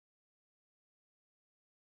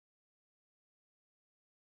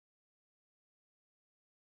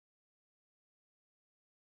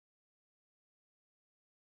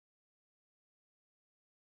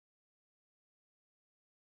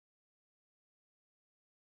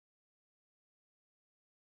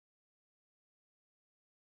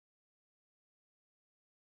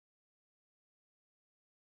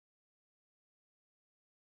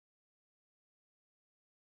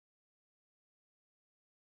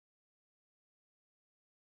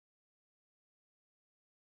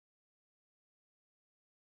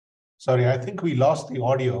 Sorry, I think we lost the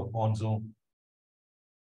audio on Zoom.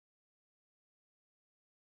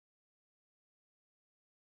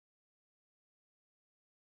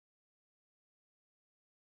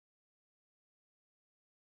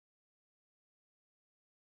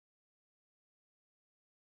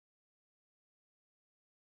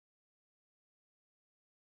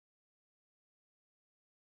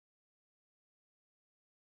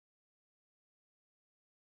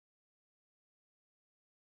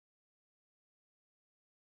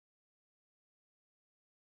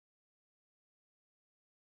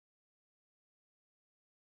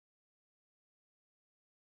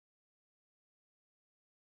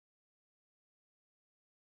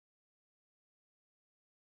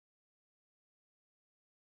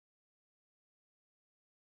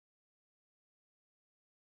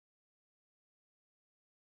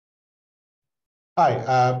 Hi,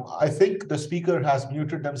 I think the speaker has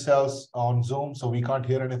muted themselves on Zoom, so we can't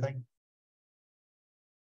hear anything.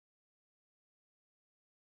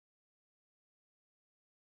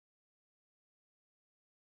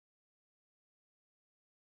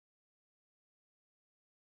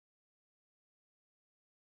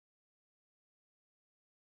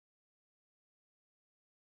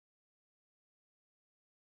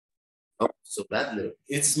 Oh, so badly.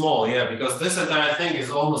 It's small, yeah, because this entire thing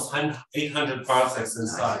is almost 800 parsecs in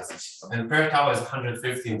size, and per tau is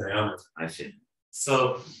 150 in diameter. I see.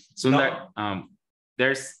 So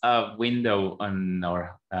there's a window on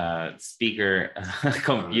our speaker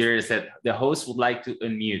computer that the host would like to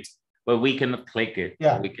unmute, but we cannot click it.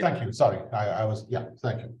 Yeah, thank you. Sorry, I was, yeah,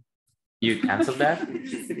 thank you. You canceled that?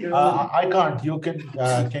 I can't. You can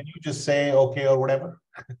you just say okay or whatever?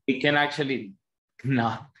 We can actually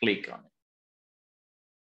not click on it.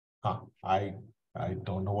 I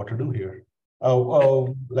don't know what to do here.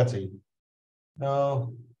 Oh, let's see.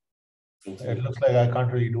 No, it looks like I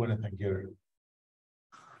can't really do anything here.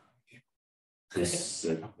 This,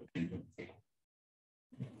 Can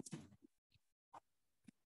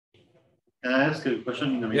I ask a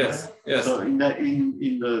question in the middle? yes, yes. So in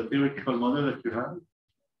the theoretical model that you have,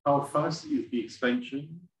 how fast is the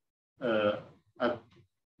expansion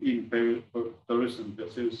in torus and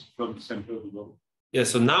Perseus from the center of the globe? Yeah,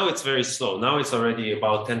 so now it's very slow. Now it's already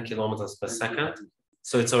about 10 kilometers per second.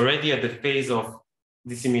 So it's already at the phase of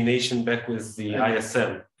dissemination back with the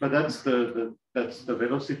ISM. But that's the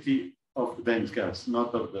velocity of the dense gas,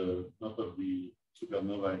 not of the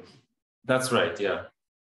supernovae. That's right, yeah.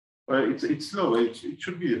 Well, it's slow. It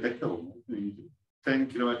should be detectable. 10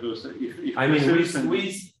 kilometers. If I mean,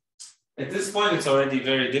 we at this point, it's already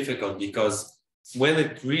very difficult because when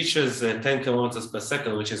it reaches 10 kilometers per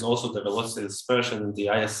second, which is also the velocity dispersion in the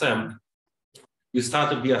ISM, you start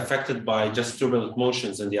to be affected by just turbulent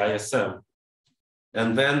motions in the ISM.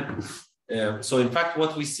 And then, so in fact,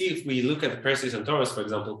 what we see if we look at Perseus and Taurus, for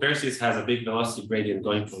example, Perseus has a big velocity gradient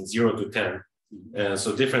going from 0 to 10.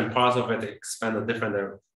 So different parts of it expand at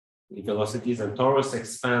different velocities, and Taurus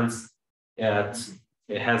expands it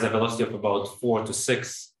has a velocity of about 4 to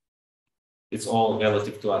 6. It's all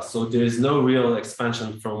relative to us. So there is no real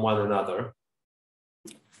expansion from one another.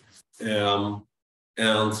 And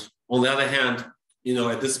on the other hand,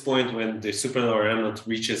 at this point, when the supernova remnant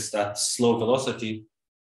reaches that slow velocity,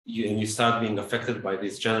 and you start being affected by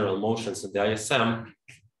these general motions in the ISM,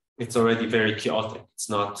 it's already very chaotic. It's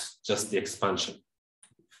not just the expansion.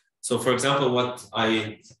 So for example, what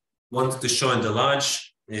I wanted to show in the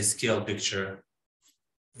large scale picture,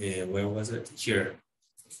 where was it? Here.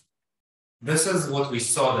 This is what we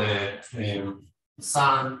saw, the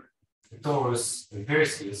Sun, the Taurus, and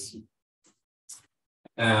Perseus.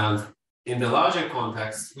 And in the larger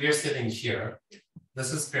context, we are sitting here.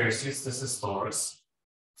 This is Perseus, this is Taurus.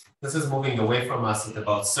 This is moving away from us at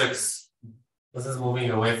about 6. This is moving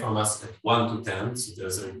away from us at 1 to 10, so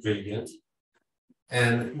there's a gradient.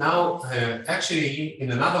 And now, actually,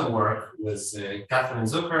 in another work with Catherine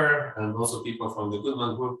Zucker and also people from the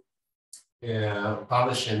Goodman group,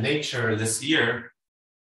 published in Nature this year,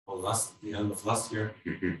 or the end of last year,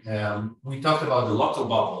 we talked about the local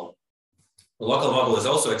bubble. The local bubble is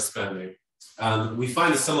also expanding, and we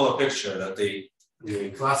find a similar picture that the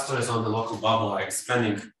clusters on the local bubble are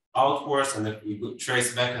expanding outwards, and if we could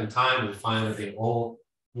trace back in time, we find that they all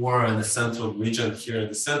were in the central region here in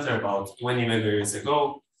the center about 20 million years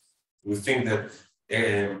ago. We think that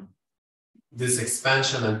this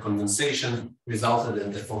expansion and condensation resulted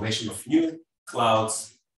in the formation of new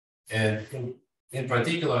clouds, and in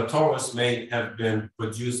particular, Taurus may have been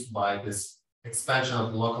produced by this expansion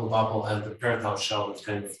of the local bubble and the per-tau shell that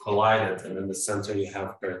kind of collided, and in the center you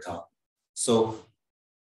have per-tau. So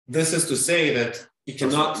this is to say that you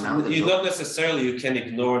can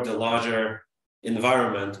ignore the larger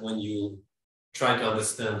environment when you try to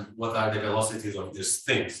understand what are the velocities of these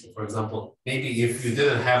things. For example, maybe if you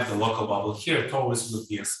didn't have the local bubble here, Taurus would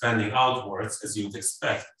be expanding outwards as you would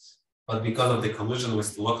expect. But because of the collision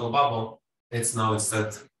with the local bubble, it's now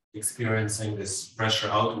instead experiencing this pressure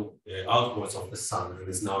outwards of the sun, and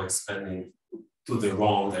is now expanding to the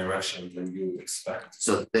wrong direction than you would expect.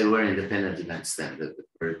 So they were independent events then,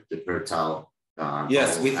 the per-tau.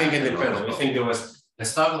 Yes, we think independent. We think there was a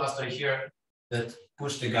star cluster here that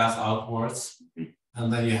pushed the gas outwards,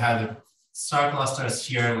 and then you had star clusters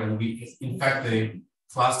here, and in fact, the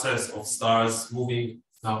clusters of stars moving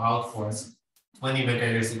now outwards. 20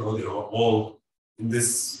 million years ago, they were all in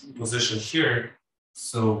this position here.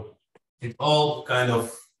 So it all kind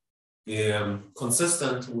of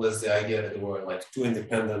consistent with the idea that there were like two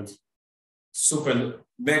independent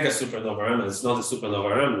mega supernova remnant. It's not a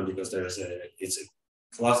supernova remnant because it's a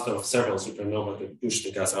cluster of several supernovae that push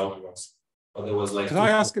the gas outwards. But there was like. Could I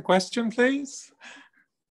ask a question, please?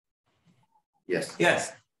 Yes.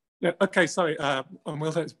 Yes. Yeah, okay, sorry.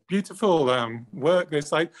 Well, it's beautiful work.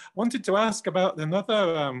 I wanted to ask about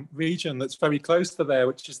another region that's very close to there,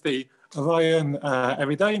 which is the Orion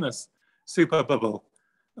Eridanus superbubble.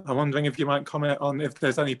 I'm wondering if you might comment on if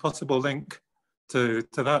there's any possible link to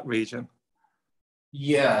that region.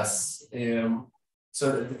 Yes.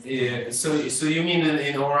 So you mean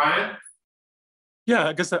in Orion?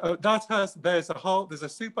 Yeah, because there's a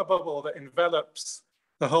superbubble that envelops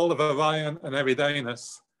the whole of Orion and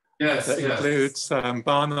Eridanus. Yes, that includes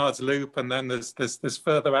Barnard's Loop, and then there's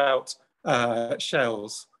further out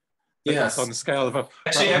shells. Yes, on the scale of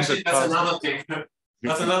actually that's another paper.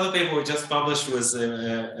 That's another paper we just published was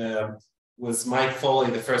Mike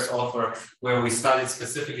Foley, the first author, where we studied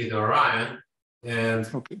specifically the Orion, and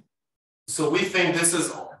so we think this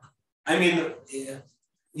is. I mean,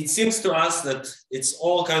 it seems to us that it's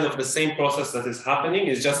all kind of the same process that is happening.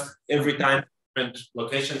 It's just every time. Different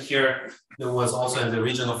location here. There was also in the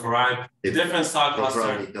region of Orion a different star cluster.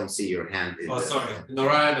 Probably don't see your hand. Sorry. In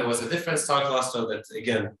Orion, there was a different star cluster that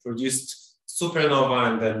again produced supernova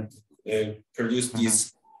and then produced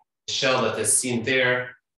this shell that is seen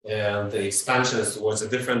there, and the expansion is towards a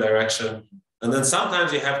different direction. And then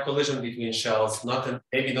sometimes you have collision between shells.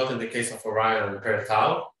 Maybe not in the case of Orion and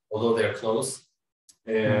Peretau, although they're close.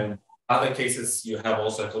 And other cases you have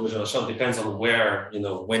also a collision of shell. Depends on where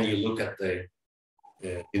when you look at the.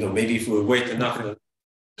 Maybe if we wait enough,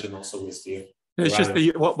 and also with the. It's just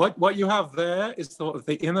what you have there is sort of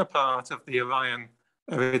the inner part of the Orion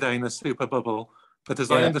Eridanus superbubble, but as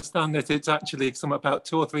I understand it, it's actually about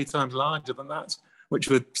 2 or 3 times larger than that, which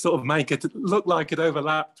would sort of make it look like it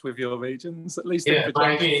overlapped with your regions, at least. Yeah,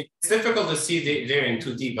 I mean, it's difficult to see there in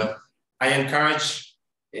 2D, but I encourage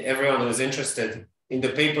everyone who is interested. In the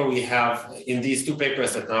paper we have, in these 2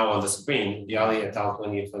 papers that are now on the screen, Bialy et al.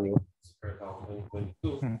 2021.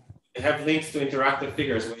 2022, they have links to interactive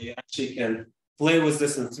figures where you actually can play with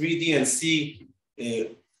this in 3D and see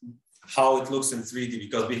how it looks in 3D.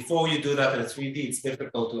 Because before you do that in 3D, it's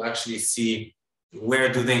difficult to actually see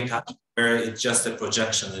where do they touch, where it's just a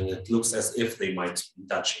projection and it looks as if they might be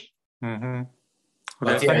touching.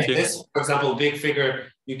 But yeah, in this, for example, big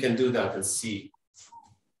figure, you can do that and see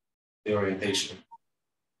the orientation.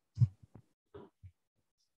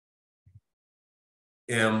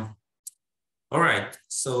 All right,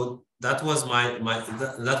 so that was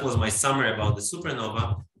my summary about the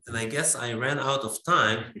supernova, and I guess I ran out of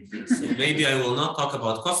time, so maybe I will not talk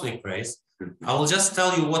about cosmic rays. I will just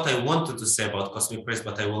tell you what I wanted to say about cosmic rays,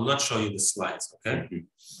 but I will not show you the slides, okay?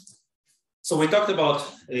 So we talked about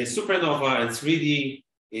supernova and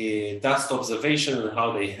 3D dust observation and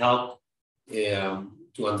how they help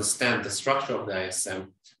to understand the structure of the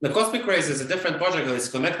ISM. The cosmic rays is a different project that is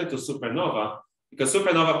connected to supernova, because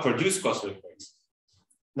supernova produce cosmic rays.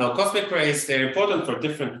 Now, cosmic rays, they're important for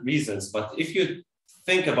different reasons, but if you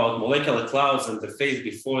think about molecular clouds and the phase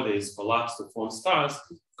before they collapse to form stars,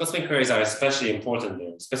 cosmic rays are especially important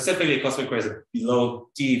there. Specifically, cosmic rays are below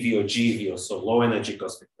TeV or GeV, or so low energy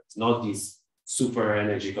cosmic rays, not these super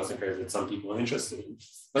energy cosmic rays that some people are interested in.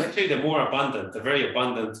 But actually, the more abundant, the very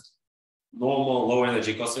abundant, normal low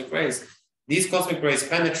energy cosmic rays, these cosmic rays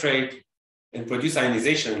penetrate and produce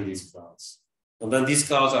ionization in these clouds. And then these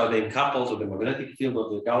clouds are then coupled to the magnetic field of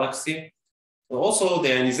the galaxy. And also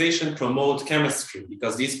the ionization promotes chemistry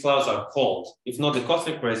because these clouds are cold. If not the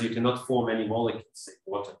cosmic rays, you cannot form any molecules, say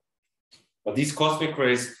water. But these cosmic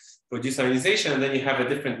rays produce ionization, and then you have a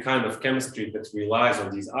different kind of chemistry that relies on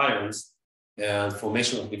these ions and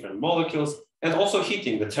formation of different molecules, and also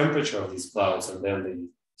heating, the temperature of these clouds, and then the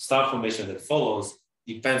star formation that follows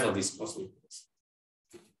depends on these cosmic rays.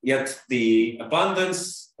 Yet the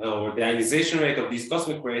abundance or the ionization rate of these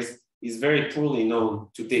cosmic rays is very poorly known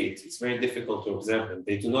to date. It's very difficult to observe them.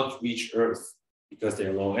 They do not reach Earth because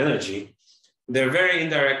they're low energy. There are very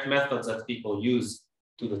indirect methods that people use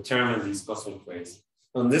to determine these cosmic rays.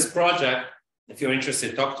 On this project, if you're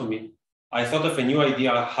interested, talk to me. I thought of a new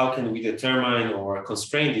idea, how can we determine or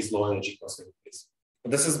constrain these low energy cosmic rays?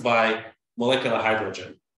 And this is by molecular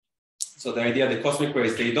hydrogen. So the idea, the cosmic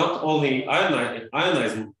rays, they don't only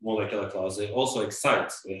ionize molecular clouds, they also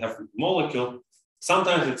excite. They have a molecule.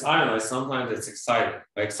 Sometimes it's ionized, sometimes it's excited.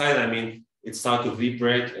 By excited, I mean it starts to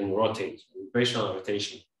vibrate and rotate, vibrational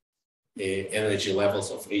rotation, energy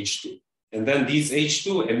levels of H2. And then these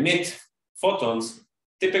H2 emit photons,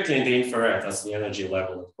 typically in the infrared, as the energy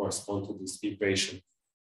level that correspond to this vibration.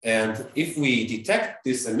 And if we detect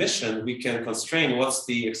this emission, we can constrain what's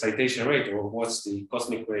the excitation rate or what's the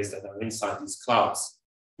cosmic rays that are inside these clouds.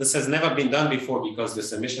 This has never been done before because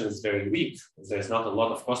this emission is very weak. There's not a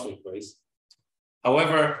lot of cosmic rays.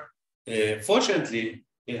 However, fortunately,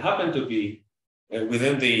 it happened to be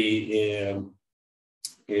within the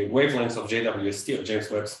wavelengths of JWST, or James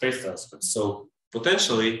Webb Space Telescope. So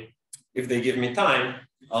potentially, if they give me time,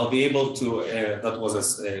 I'll be able to, that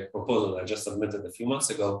was a proposal I just submitted a few months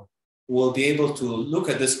ago, we'll be able to look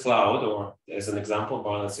at this cloud, or as an example,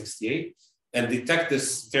 Barnard 68, and detect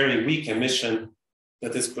this very weak emission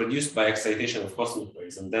that is produced by excitation of cosmic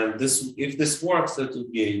rays. And then this, if this works, that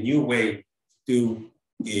would be a new way to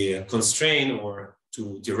constrain or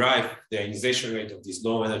to derive the ionization rate of these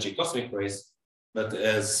low energy cosmic rays, but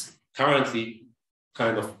as currently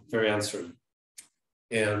kind of very uncertain.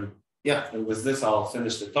 And yeah, and with this, I'll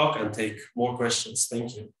finish the talk and take more questions.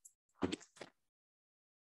 Thank you.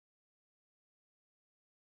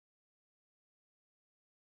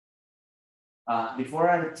 Before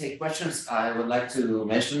I take questions, I would like to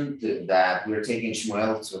mention that we're taking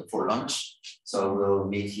Shmuel for lunch. So we'll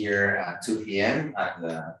meet here at 2 p.m. at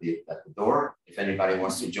the door. If anybody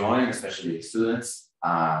wants to join, especially the students,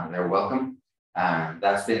 they're welcome.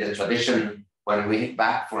 That's been the tradition when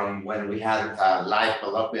we had live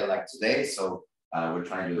colloquia like today. So we're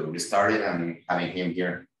trying to restart it, and having him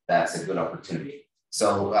here, that's a good opportunity.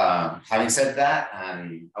 So having said that,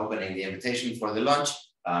 and opening the invitation for the lunch,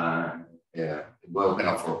 we'll open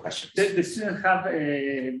up for questions. The students have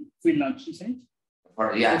a free lunch, you think?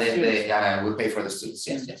 Or, yeah, they will pay for the students.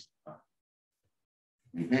 Yes, yes.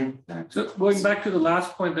 So going back to the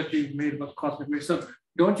last point that you made about cosmic rays, so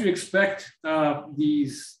don't you expect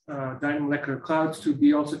these dynamolecular clouds to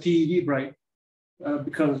be also TeV bright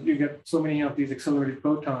because you get so many of these accelerated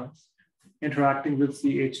protons interacting with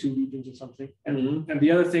the H2 regions or something? And, and the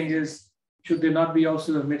other thing is, should they not be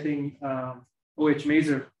also emitting OH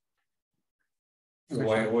maser?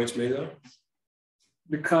 Why OH maser?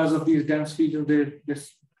 Because of these dense regions,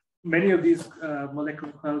 many of these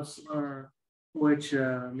molecular clouds are OH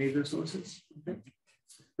maser sources. Okay.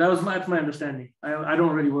 That's my understanding. I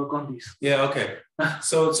don't really work on these. Yeah, okay.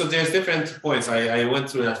 So there's different points. I went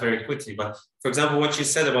through that very quickly. But for example, what you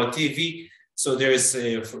said about TeV, so there is,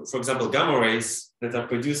 for example, gamma rays that are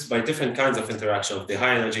produced by different kinds of interaction of the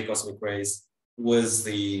high energy cosmic rays with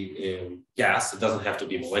the gas. It doesn't have to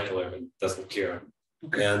be molecular, it doesn't care.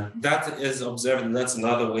 Okay. And that is observed, and that's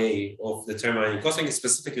another way of determining cosmic,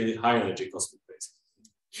 specifically high energy cosmic rays.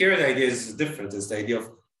 Here, the idea is different. It's the idea of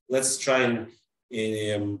let's try and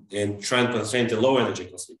constrain the low energy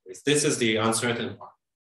cosmic rays. This is the uncertain part.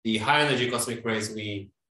 The high energy cosmic rays, we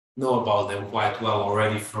know about them quite well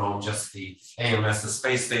already from just the AMS, the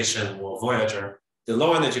space station, or Voyager. The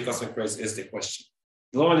low energy cosmic rays is the question.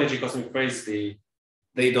 The low energy cosmic rays,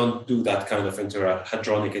 they don't do that kind of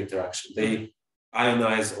hadronic interaction. They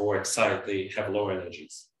ionize or excite, they have lower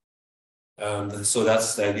energies. So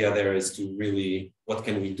that's the idea there, is to really, what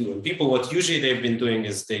can we do? And people, what usually they've been doing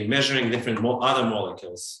is they measuring different other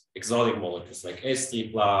molecules, exotic molecules like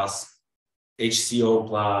S3+, HCO+,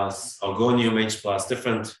 argonium H+,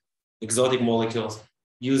 different exotic molecules,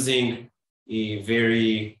 using a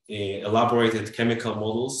very elaborated chemical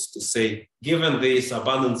models to say, given these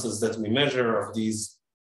abundances that we measure of these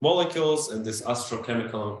molecules and this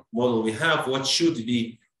astrochemical model we have, what should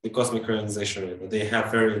be the cosmic ionization rate? But they have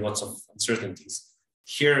very lots of uncertainties.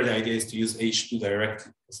 Here, the idea is to use H2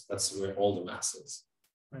 directly, because that's where all the mass is.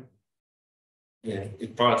 Right. Yeah,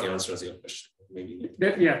 it partly answers your question. Maybe.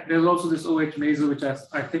 Yeah, there's also this OH maser, which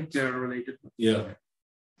I think they're related. Yeah.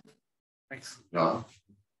 Thanks. No.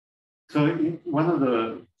 So one of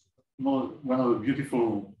the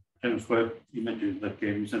beautiful James Webb images that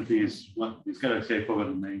came recently is this galaxy, I forgot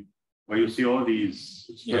the name, where you see all these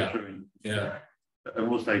structuring. Yeah.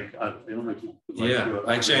 Almost like I don't know.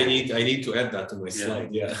 Actually, I need to add that to my slide.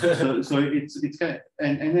 Yeah. so it's kind of,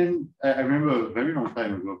 and then I remember a very long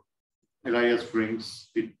time ago, Elias Springs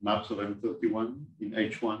did maps of M31 in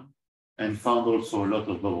H1 and found also a lot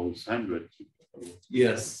of bubbles, hundreds.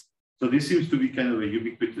 Yes. So this seems to be kind of a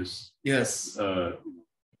ubiquitous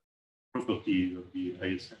property of the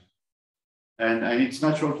ISM. And it's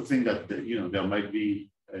natural to think that there might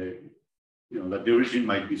be that the origin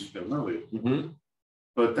might be supernovae. Mm-hmm.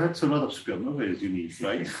 But that's a lot of supernovae you need,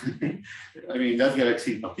 right? I mean, that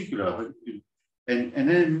galaxy in particular. And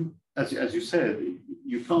then, as you said,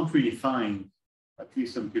 you can't really find, at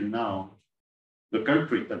least until now, the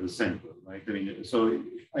culprit at the center, right? I mean, so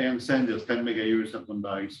I understand there's 10 megayears have gone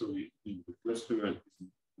by, so the cluster.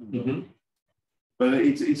 But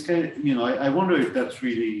it's kind of, I wonder if that's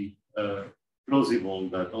really plausible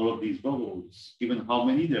that all of these bubbles, given how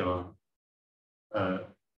many there are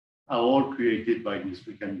all created by this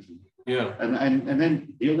mechanism. Yeah. And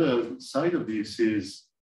then the other side of this is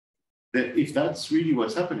that if that's really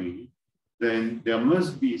what's happening, then there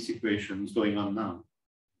must be situations going on now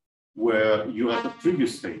where you're at the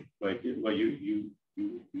previous state, right? Where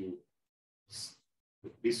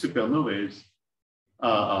these supernovae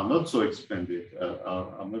are not so expanded,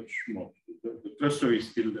 are much more, the cluster is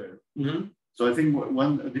still there. Mm-hmm. So I think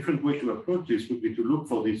a different way to approach this would be to look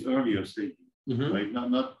for these earlier stages, right?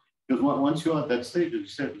 Not because once you're at that stage, as you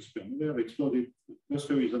said, the supernovae have exploded, the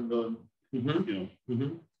cluster is undone, you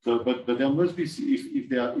know. So, but there must be, if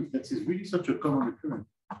that is really such a common occurrence,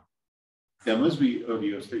 there must be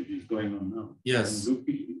earlier stages going on now. Yes.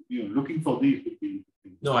 And looking for these would be.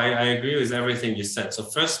 No, I agree with everything you said. So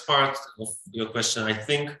first part of your question, I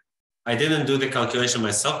think I didn't do the calculation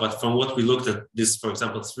myself, but from what we looked at this, for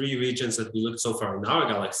example, 3 regions that we looked so far in our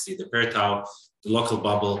galaxy, the pair tau, the local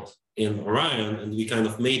bubble in Orion, and we kind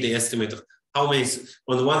of made the estimate of how many,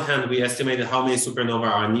 on the one hand, we estimated how many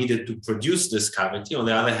supernovae are needed to produce this cavity. On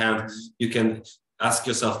the other hand, you can ask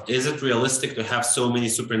yourself, is it realistic to have so many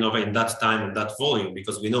supernovae in that time and that volume?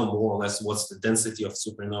 Because we know more or less what's the density of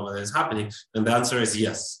supernova that is happening. And the answer is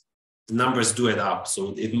yes. The numbers do add up.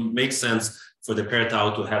 So it makes sense for the pair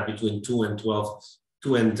tau to have between 2 and 12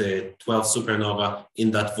 supernova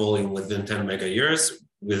in that volume within 10 mega years.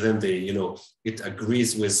 Within the, it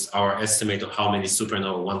agrees with our estimate of how many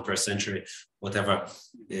supernova, 1 per century, whatever,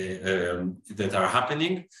 that are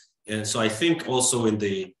happening. And so I think also in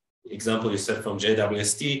the example you said from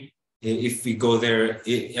JWST, if we go there,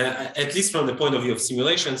 at least from the point of view of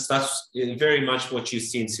simulations, that's very much what you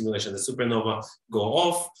see in simulation. The supernova go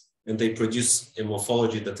off and they produce a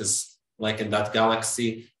morphology that is like in that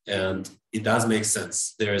galaxy, and it does make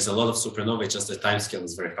sense. There is a lot of supernovae, just the time scale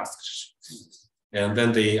is very fast. And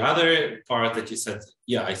then the other part that you said,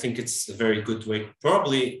 yeah, I think it's a very good way,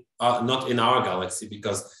 probably not in our galaxy,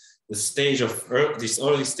 because the stage of this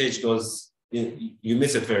early stage goes, you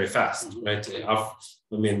miss it very fast, right?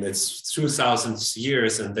 I mean, it's 2,000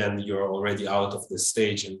 years and then you're already out of the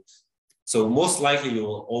stage. And so most likely you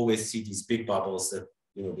will always see these big bubbles that,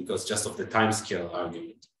 because just of the time scale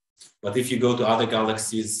argument. But if you go to other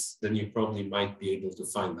galaxies, then you probably might be able to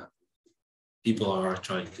find that. People are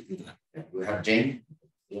trying to do that. We have Jane.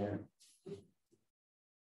 Yeah.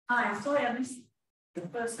 Hi, I'm sorry I missed the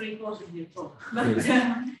first 3 quarters of your talk.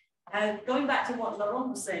 But going back to what Laurent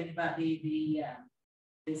was saying about the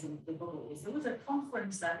bubbles, there was a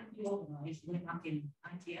conference that I think you organised back in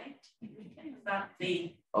 '98 about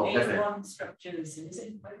the A1 structures. Is it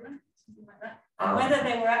in Poland? Something like that. And whether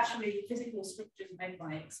they were actually physical structures made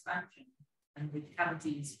by expansion and with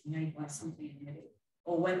cavities made by something in the middle,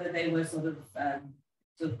 or whether they were sort of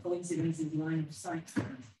coincidences line of sight.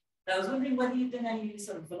 I was wondering whether you've done any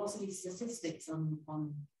sort of velocity statistics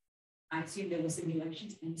on I assume there were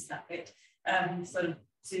simulations in that bit, sort of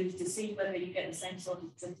to see whether you get the same sort of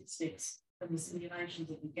statistics from the simulations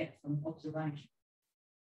that you get from observation.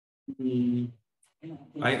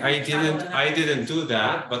 I didn't do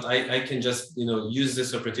that, but I can just use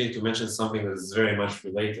this opportunity to mention something that is very much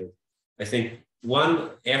related. I think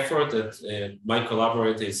one effort that my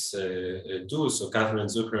collaborators do, so Catherine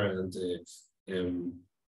Zucker and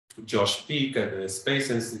Josh Peak at the Space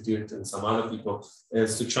Institute and some other people,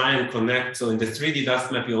 is to try and connect. So in the 3D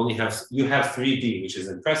dust map, you have 3D, which is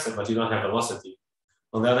impressive, but you don't have velocity.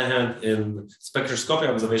 On the other hand, in spectroscopy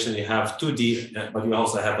observation, you have 2D, but you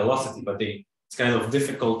also have velocity, but it's kind of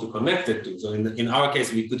difficult to connect it to. So in our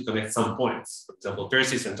case, we could connect some points. For example,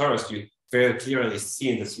 Perseus and Taurus, you very clearly see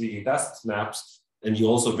in the 3D dust maps, and you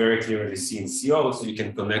also very clearly see in CO, so you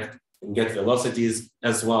can connect and get velocities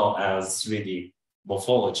as well as 3D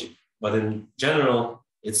morphology. But in general,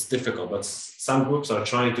 it's difficult. But some groups are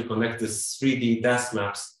trying to connect this 3D dust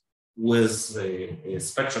maps with a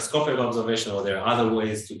spectroscopic observation, or there are other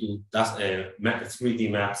ways to do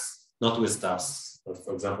 3D maps, not with dust, but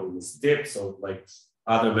for example, with dips, or like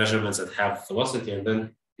other measurements that have velocity. And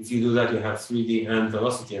then if you do that, you have 3D and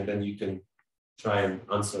velocity, and then you can try and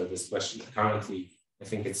answer this question. Currently, I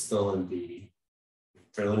think it's still in the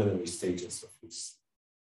preliminary stages of this.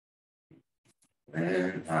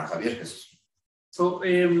 Javier. So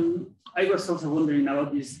I was also wondering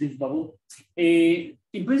about this bubble.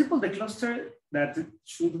 In principle, the cluster that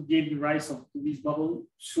should give the rise of this bubble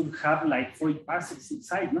should have like 40 parsecs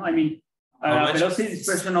inside, no? I mean, velocity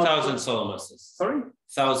dispersion of 1,000 solar masses. Sorry?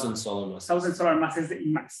 1,000 solar masses. 1,000 solar masses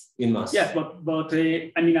in mass. In mass. Yes, but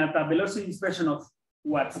I mean, at a velocity dispersion of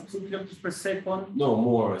what, 2 kilometers per second? No,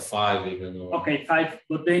 more, 5 even. Or... Okay, 5.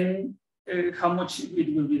 But then how much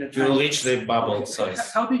it will be the time. You'll reach the bubble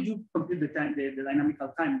size. How did you compute the time, the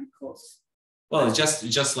dynamical time? Because well, it's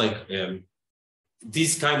just like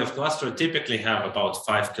these kind of clusters typically have about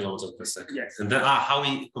 5 kilometers per second. Yes. And then how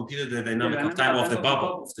we computed the dynamical time of the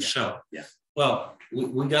bubble, of the shell. Yeah. Well,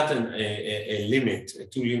 we got a limit,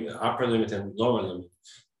 upper limit and lower limit.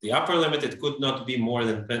 The upper limit, it could not be more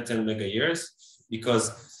than 10 mega years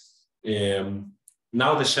because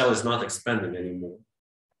now the shell is not expanding anymore.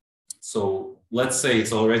 So let's say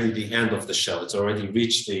it's already the end of the shell. It's already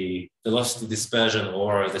reached the velocity dispersion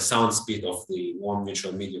or the sound speed of the warm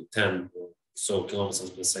neutral medium, 10 or so kilometers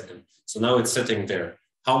per second. So now it's sitting there.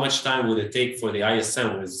 How much time would it take for the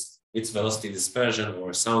ISM with its velocity dispersion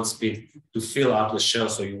or sound speed to fill up the shell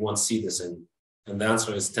so you won't see this anymore? And the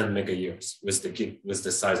answer is 10 mega years with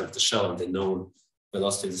the size of the shell and the known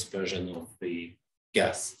velocity dispersion of the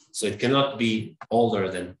gas. So it cannot be older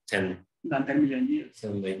than 10 million years.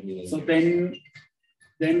 10 million so years.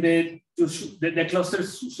 then the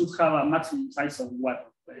clusters should have a maximum size of what?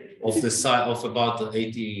 Of the size of about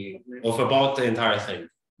 80 of about the entire thing.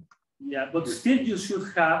 Yeah, but still you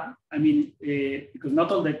should have. I mean, because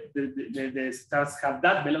not all the stars have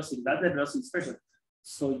that velocity. That's the velocity dispersion.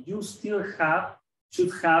 So you still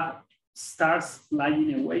should have stars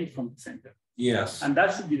flying away from the center. Yes. And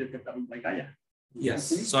that should be detectable by Gaia.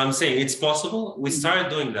 Yes. So I'm saying it's possible. We started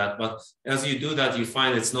doing that, but as you do that, you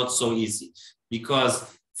find it's not so easy because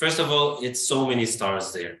first of all, it's so many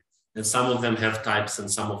stars there. And some of them have types and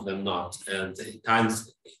some of them not. And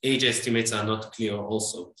times age estimates are not clear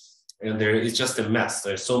also. And there is just a mess.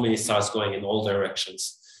 There's so many stars going in all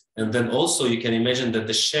directions. And then also you can imagine that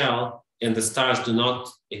the shell and the stars do not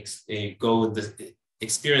go with the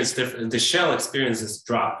experience different. The shell experiences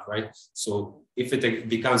drop, right? So if it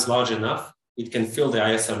becomes large enough, it can fill the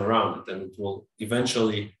ISM around it and it will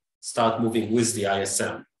eventually start moving with the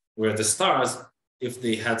ISM. Where the stars, if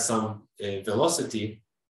they had some velocity,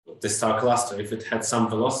 the star cluster, if it had some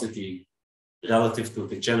velocity relative to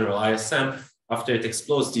the general ISM, after it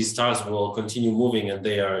explodes, these stars will continue moving and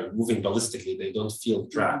they are moving ballistically. They don't feel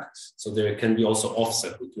drag. So there can be also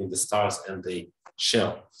offset between the stars and the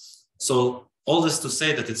shell. So all this to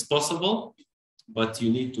say that it's possible, but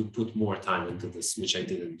you need to put more time into this, which I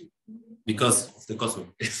didn't do because of the cosmic.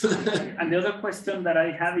 And the other question that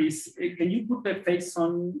I have is, can you put the face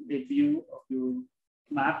on the view of your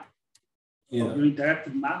map? Yeah. Of your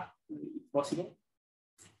interactive map, if possible?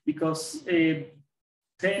 Because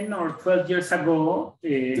 10 or 12 years ago,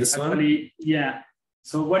 this actually, one? Yeah.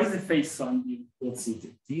 So what is the face on you? Let's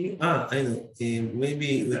see. I know.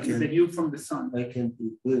 Maybe we can. The view from the sun. I can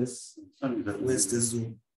do this. Where's the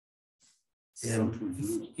zoom?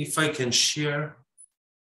 If I can share.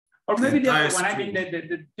 Or maybe the other one. I mean,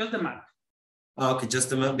 just the map. Okay, just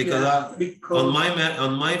the map because,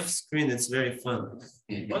 on my screen it's very fun.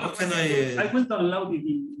 How can I will download it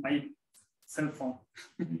in my cell phone.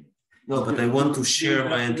 No, but I want to share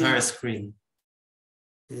my entire screen.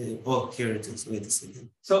 Oh, here it is. Wait a second.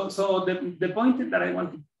 So the point that I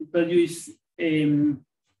want to tell you is,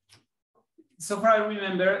 so far I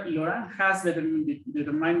remember, Laurent has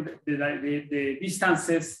determined the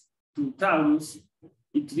distances to Taurus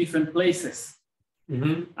into different places.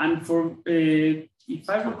 Mm-hmm. And for, if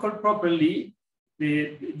I recall properly,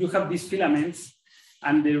 you have these filaments,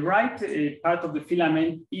 and the right part of the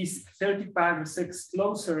filament is 30 parsecs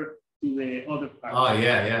closer to the other part. Oh,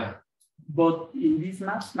 yeah. But in these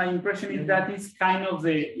maps, my impression is that it's kind of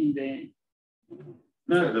the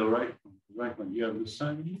right one. You have the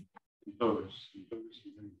sun and Taurus.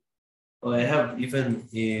 Oh, I have even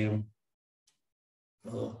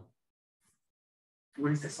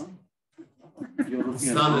where is the sun?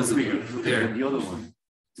 Sun is there. The other one.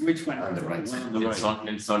 Which one? On the right. On the right.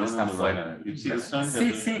 El sol está fuera. You see the sun?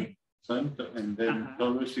 See. Sun, and then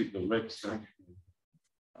Taurus is the red sun.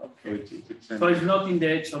 Okay. So it's not in the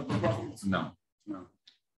edge of the bubbles. No.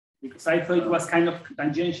 Because I thought it was kind of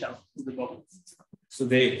tangential to the bubbles. So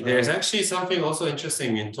there's actually something also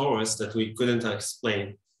interesting in Taurus that we couldn't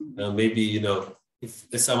explain. Maybe, if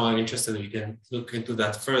someone interested, we can look into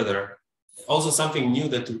that further. Also something new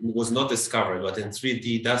that was not discovered, but in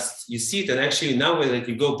 3D, you see it, and actually now when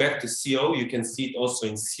you go back to CO, you can see it also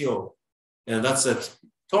in CO. And that's that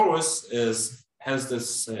Taurus has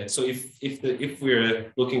this, so if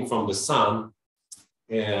we're looking from the sun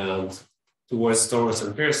and towards Taurus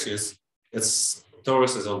and Perseus,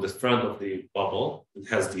 Taurus is on the front of the bubble. It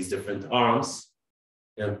has these different arms,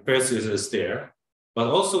 and Perseus is there. But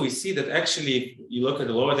also we see that actually, if you look at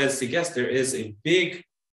the lower density gas, there is a big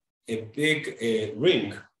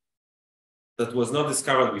ring that was not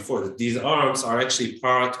discovered before. That these arms are actually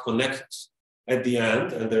at the end,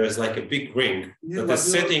 and there is like a big ring that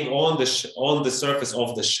is sitting on the surface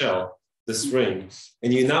of the shell, this ring.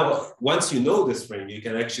 And you now, once you know this ring, you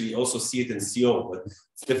can actually also see it in CO, but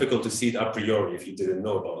it's difficult to see it a priori if you didn't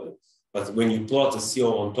know about it. But when you plot the CO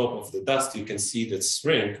on top of the dust, you can see this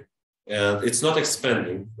ring, and it's not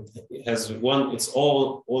expanding. It has one, it's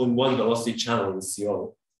all in one velocity channel in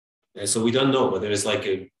CO. And so we don't know, but there is like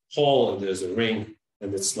a hole and there's a ring,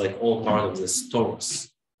 and it's like all part of this torus,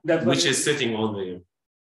 which is sitting on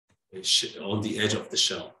the edge of the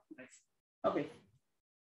shell. Okay.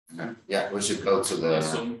 Yeah, we should go to the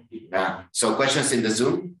Zoom. Yeah. So questions in the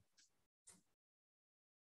Zoom?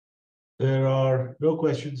 There are no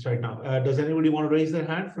questions right now. Does anybody want to raise their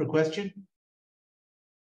hand for a question?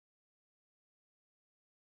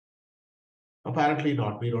 Apparently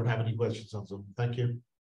not. We don't have any questions on Zoom. Thank you.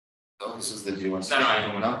 Oh, this is the do you want to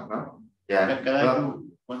No. Yeah. Can I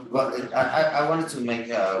do one? Well, I wanted to make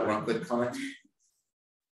one quick comment.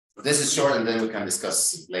 This is short, and then we can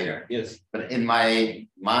discuss later. Yes. But in my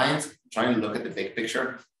mind, trying to look at the big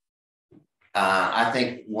picture, I think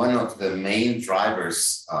one of the main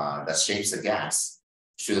drivers that shapes the gas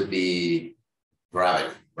should be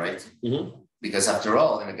gravity, right? Mm-hmm. Because after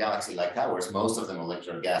all, in a galaxy like ours, most of the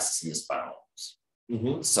molecular gas is in the spiral arms.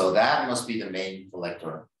 Mm-hmm. So that must be the main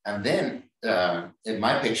collector. And then in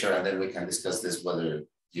my picture, and then we can discuss this, whether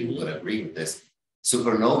you would agree with this,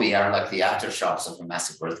 supernovae are like the aftershocks of a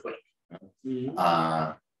massive earthquake.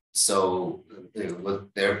 Mm-hmm. So would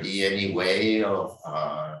there be any way of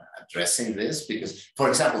addressing this? Because, for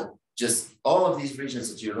example, just all of these regions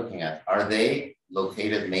that you're looking at, are they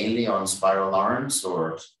located mainly on spiral arms,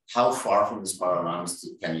 or how far from the spiral arms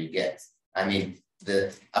can you get? I mean,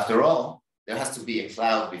 after all, there has to be a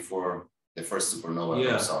cloud before the first supernova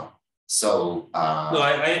comes on. So no,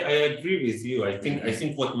 I agree with you. I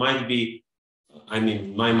think what might be, I mean,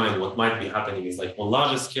 in my mind, what might be happening is like on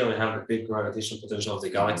larger scale, you have the big gravitational potential of the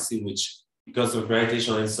galaxy, which because of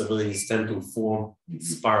gravitational instabilities tend to form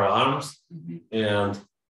spiral arms, and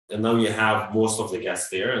now you have most of the gas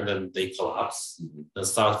there, and then they collapse and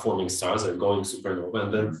start forming stars and going supernova,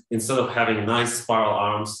 and then instead of having nice spiral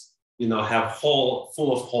arms, you know, have full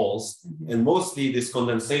of holes, and mostly this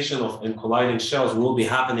condensation of and colliding shells will be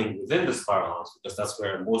happening within the spiral arms, because that's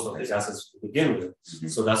where most of the gases begin with.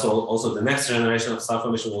 So that's also the next generation of star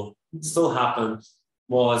formation will still happen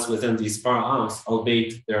more or less within these spiral arms,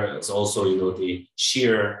 albeit there is also, you know, the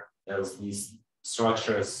shear as these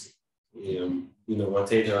structures, you know,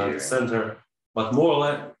 rotate around the center. But more or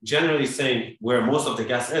less, generally saying, where most of the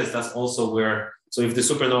gas is, that's also where. So if the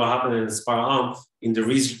supernova happened in the spiral arm, in the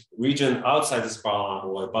region outside the spiral arm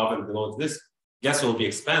or above and below this, gas will be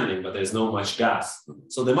expanding, but there's not much gas.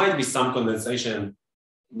 So there might be some condensation,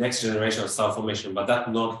 next generation of star formation, but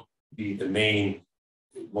that not be the main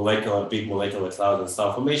big molecular cloud and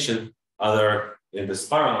star formation. Other in the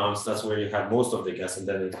spiral arms, that's where you have most of the gas, and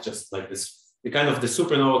then it's just like this. The kind of the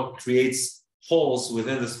supernova creates holes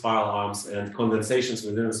within the spiral arms and condensations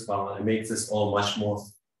within the spiral arm, and makes this all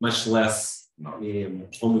much less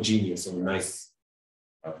homogeneous and nice.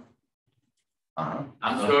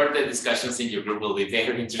 I'm sure the discussions in your group will be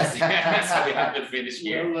very interesting. So we have to finish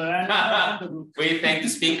here. We thank the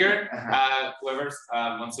speaker. Whoever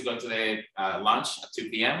wants to go to the lunch at 2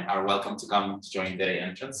 p.m. are welcome to come to join the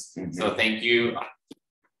entrance. So thank you.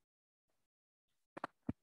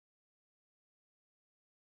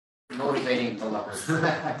 Motivating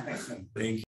collaboration. Thank you.